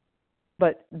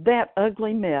 But that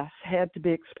ugly mess had to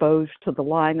be exposed to the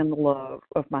light and the love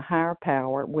of my higher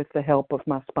power with the help of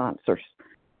my sponsors.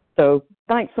 So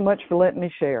thanks so much for letting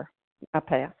me share. I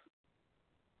pass.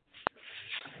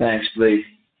 Thanks, Lee.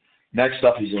 Next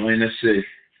up is Elena C.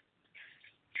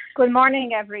 Good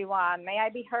morning, everyone. May I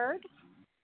be heard?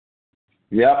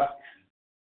 Yep.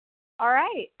 All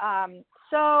right.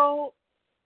 So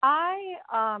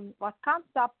what comes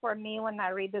up for me when I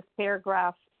read this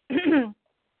paragraph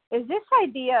is this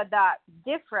idea that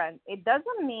different, it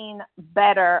doesn't mean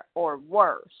better or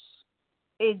worse.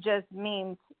 It just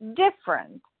means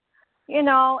different. And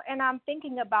I'm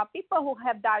thinking about people who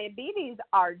have diabetes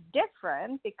are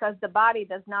different because the body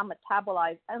does not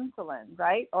metabolize insulin,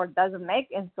 right? Or doesn't make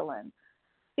insulin.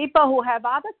 People who have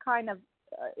other kind of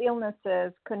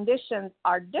illnesses, conditions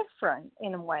are different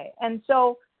in a way. And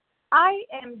so I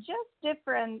am just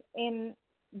different in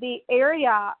the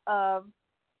area of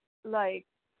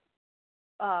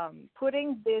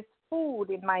putting this food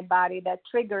in my body that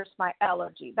triggers my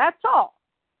allergy. That's all.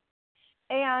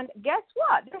 And guess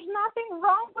what? There's nothing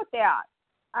wrong with that.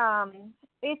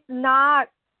 It's not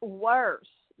worse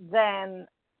than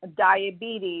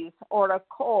diabetes or a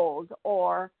cold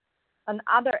or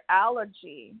another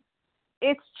allergy.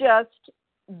 It's just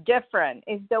different.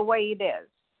 It's the way it is.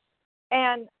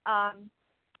 And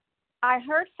I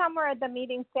heard somewhere at the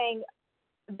meeting saying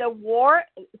the war,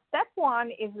 step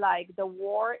one is like the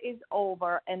war is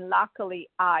over and luckily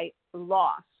I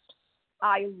lost.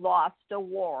 I lost the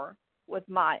war with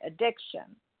my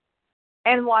addiction.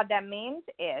 And what that means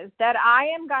is that I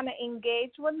am going to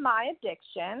engage with my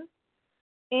addiction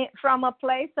from a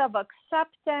place of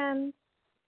acceptance,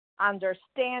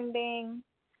 understanding,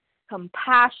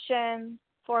 compassion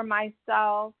for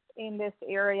myself in this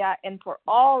area and for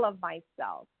all of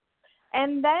myself.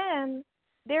 And then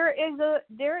there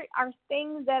are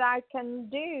things that I can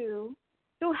do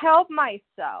to help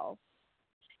myself.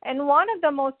 And one of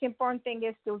the most important things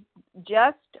is to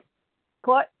just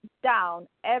put down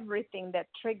everything that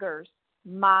triggers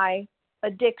my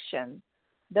addiction,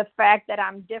 the fact that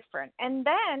I'm different. And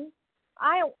then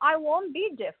I won't be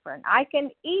different. I can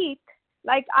eat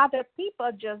like other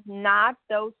people, just not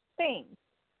those things.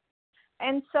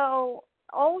 And so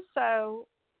also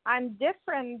I'm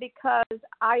different because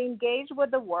I engage with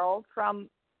the world from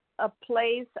a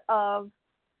place of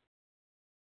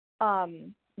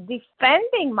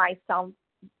defending myself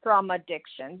from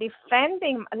addiction,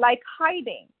 defending, like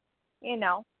hiding,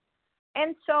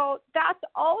 And so that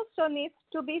also needs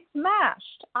to be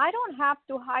smashed. I don't have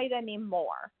to hide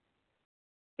anymore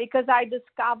because I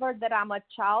discovered that I'm a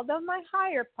child of my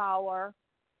higher power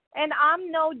and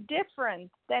I'm no different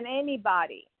than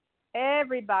anybody.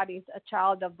 Everybody's a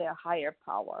child of their higher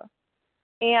power.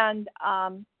 And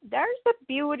there's the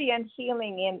beauty and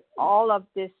healing in all of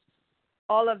this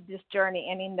journey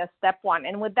and in the step one.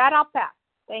 And with that, I'll pass.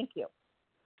 Thank you.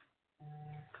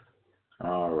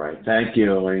 All right. Thank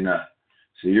you, Elena.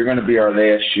 So you're going to be our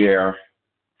last share.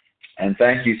 And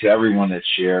thank you to everyone that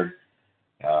shared.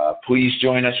 Please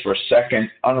join us for a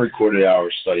second unrecorded hour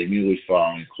study immediately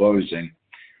following closing.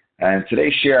 And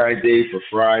today's share ID for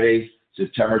Friday,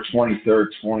 September 23rd,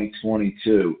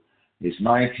 2022 is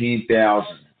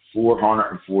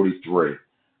 19,443,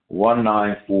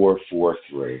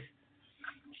 19443.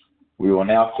 We will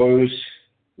now close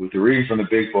with the reading from the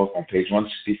Big Book on page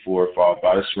 164, followed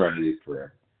by the Serenity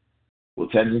Prayer. Will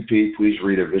Tenzin P. please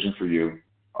read A Vision for You?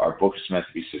 Our book is meant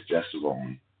to be suggestive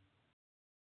only.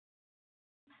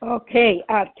 Okay.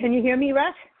 Can you hear me,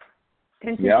 Russ?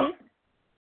 Yeah.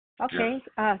 Okay.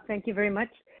 Thank you very much.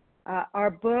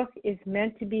 Our book is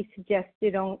meant to be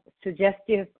suggestive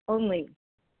only.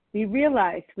 We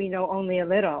realize we know only a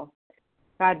little.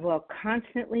 God will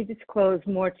constantly disclose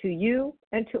more to you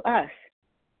and to us.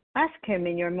 Ask Him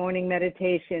in your morning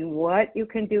meditation what you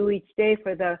can do each day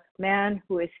for the man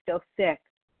who is still sick.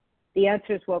 The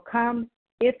answers will come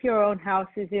if your own house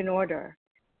is in order.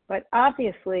 But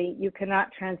obviously, you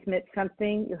cannot transmit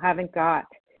something you haven't got.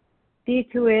 See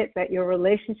to it that your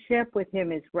relationship with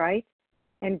Him is right,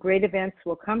 and great events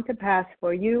will come to pass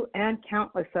for you and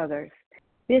countless others.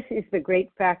 This is the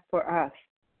great fact for us.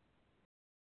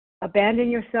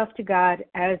 Abandon yourself to God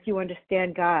as you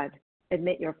understand God.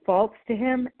 Admit your faults to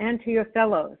Him and to your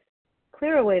fellows.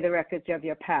 Clear away the wreckage of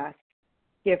your past.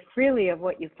 Give freely of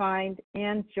what you find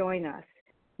and join us.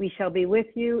 We shall be with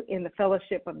you in the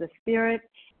fellowship of the Spirit,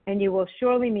 and you will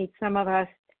surely meet some of us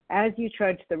as you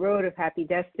trudge the road of happy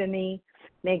destiny.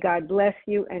 May God bless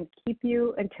you and keep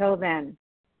you until then.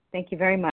 Thank you very much.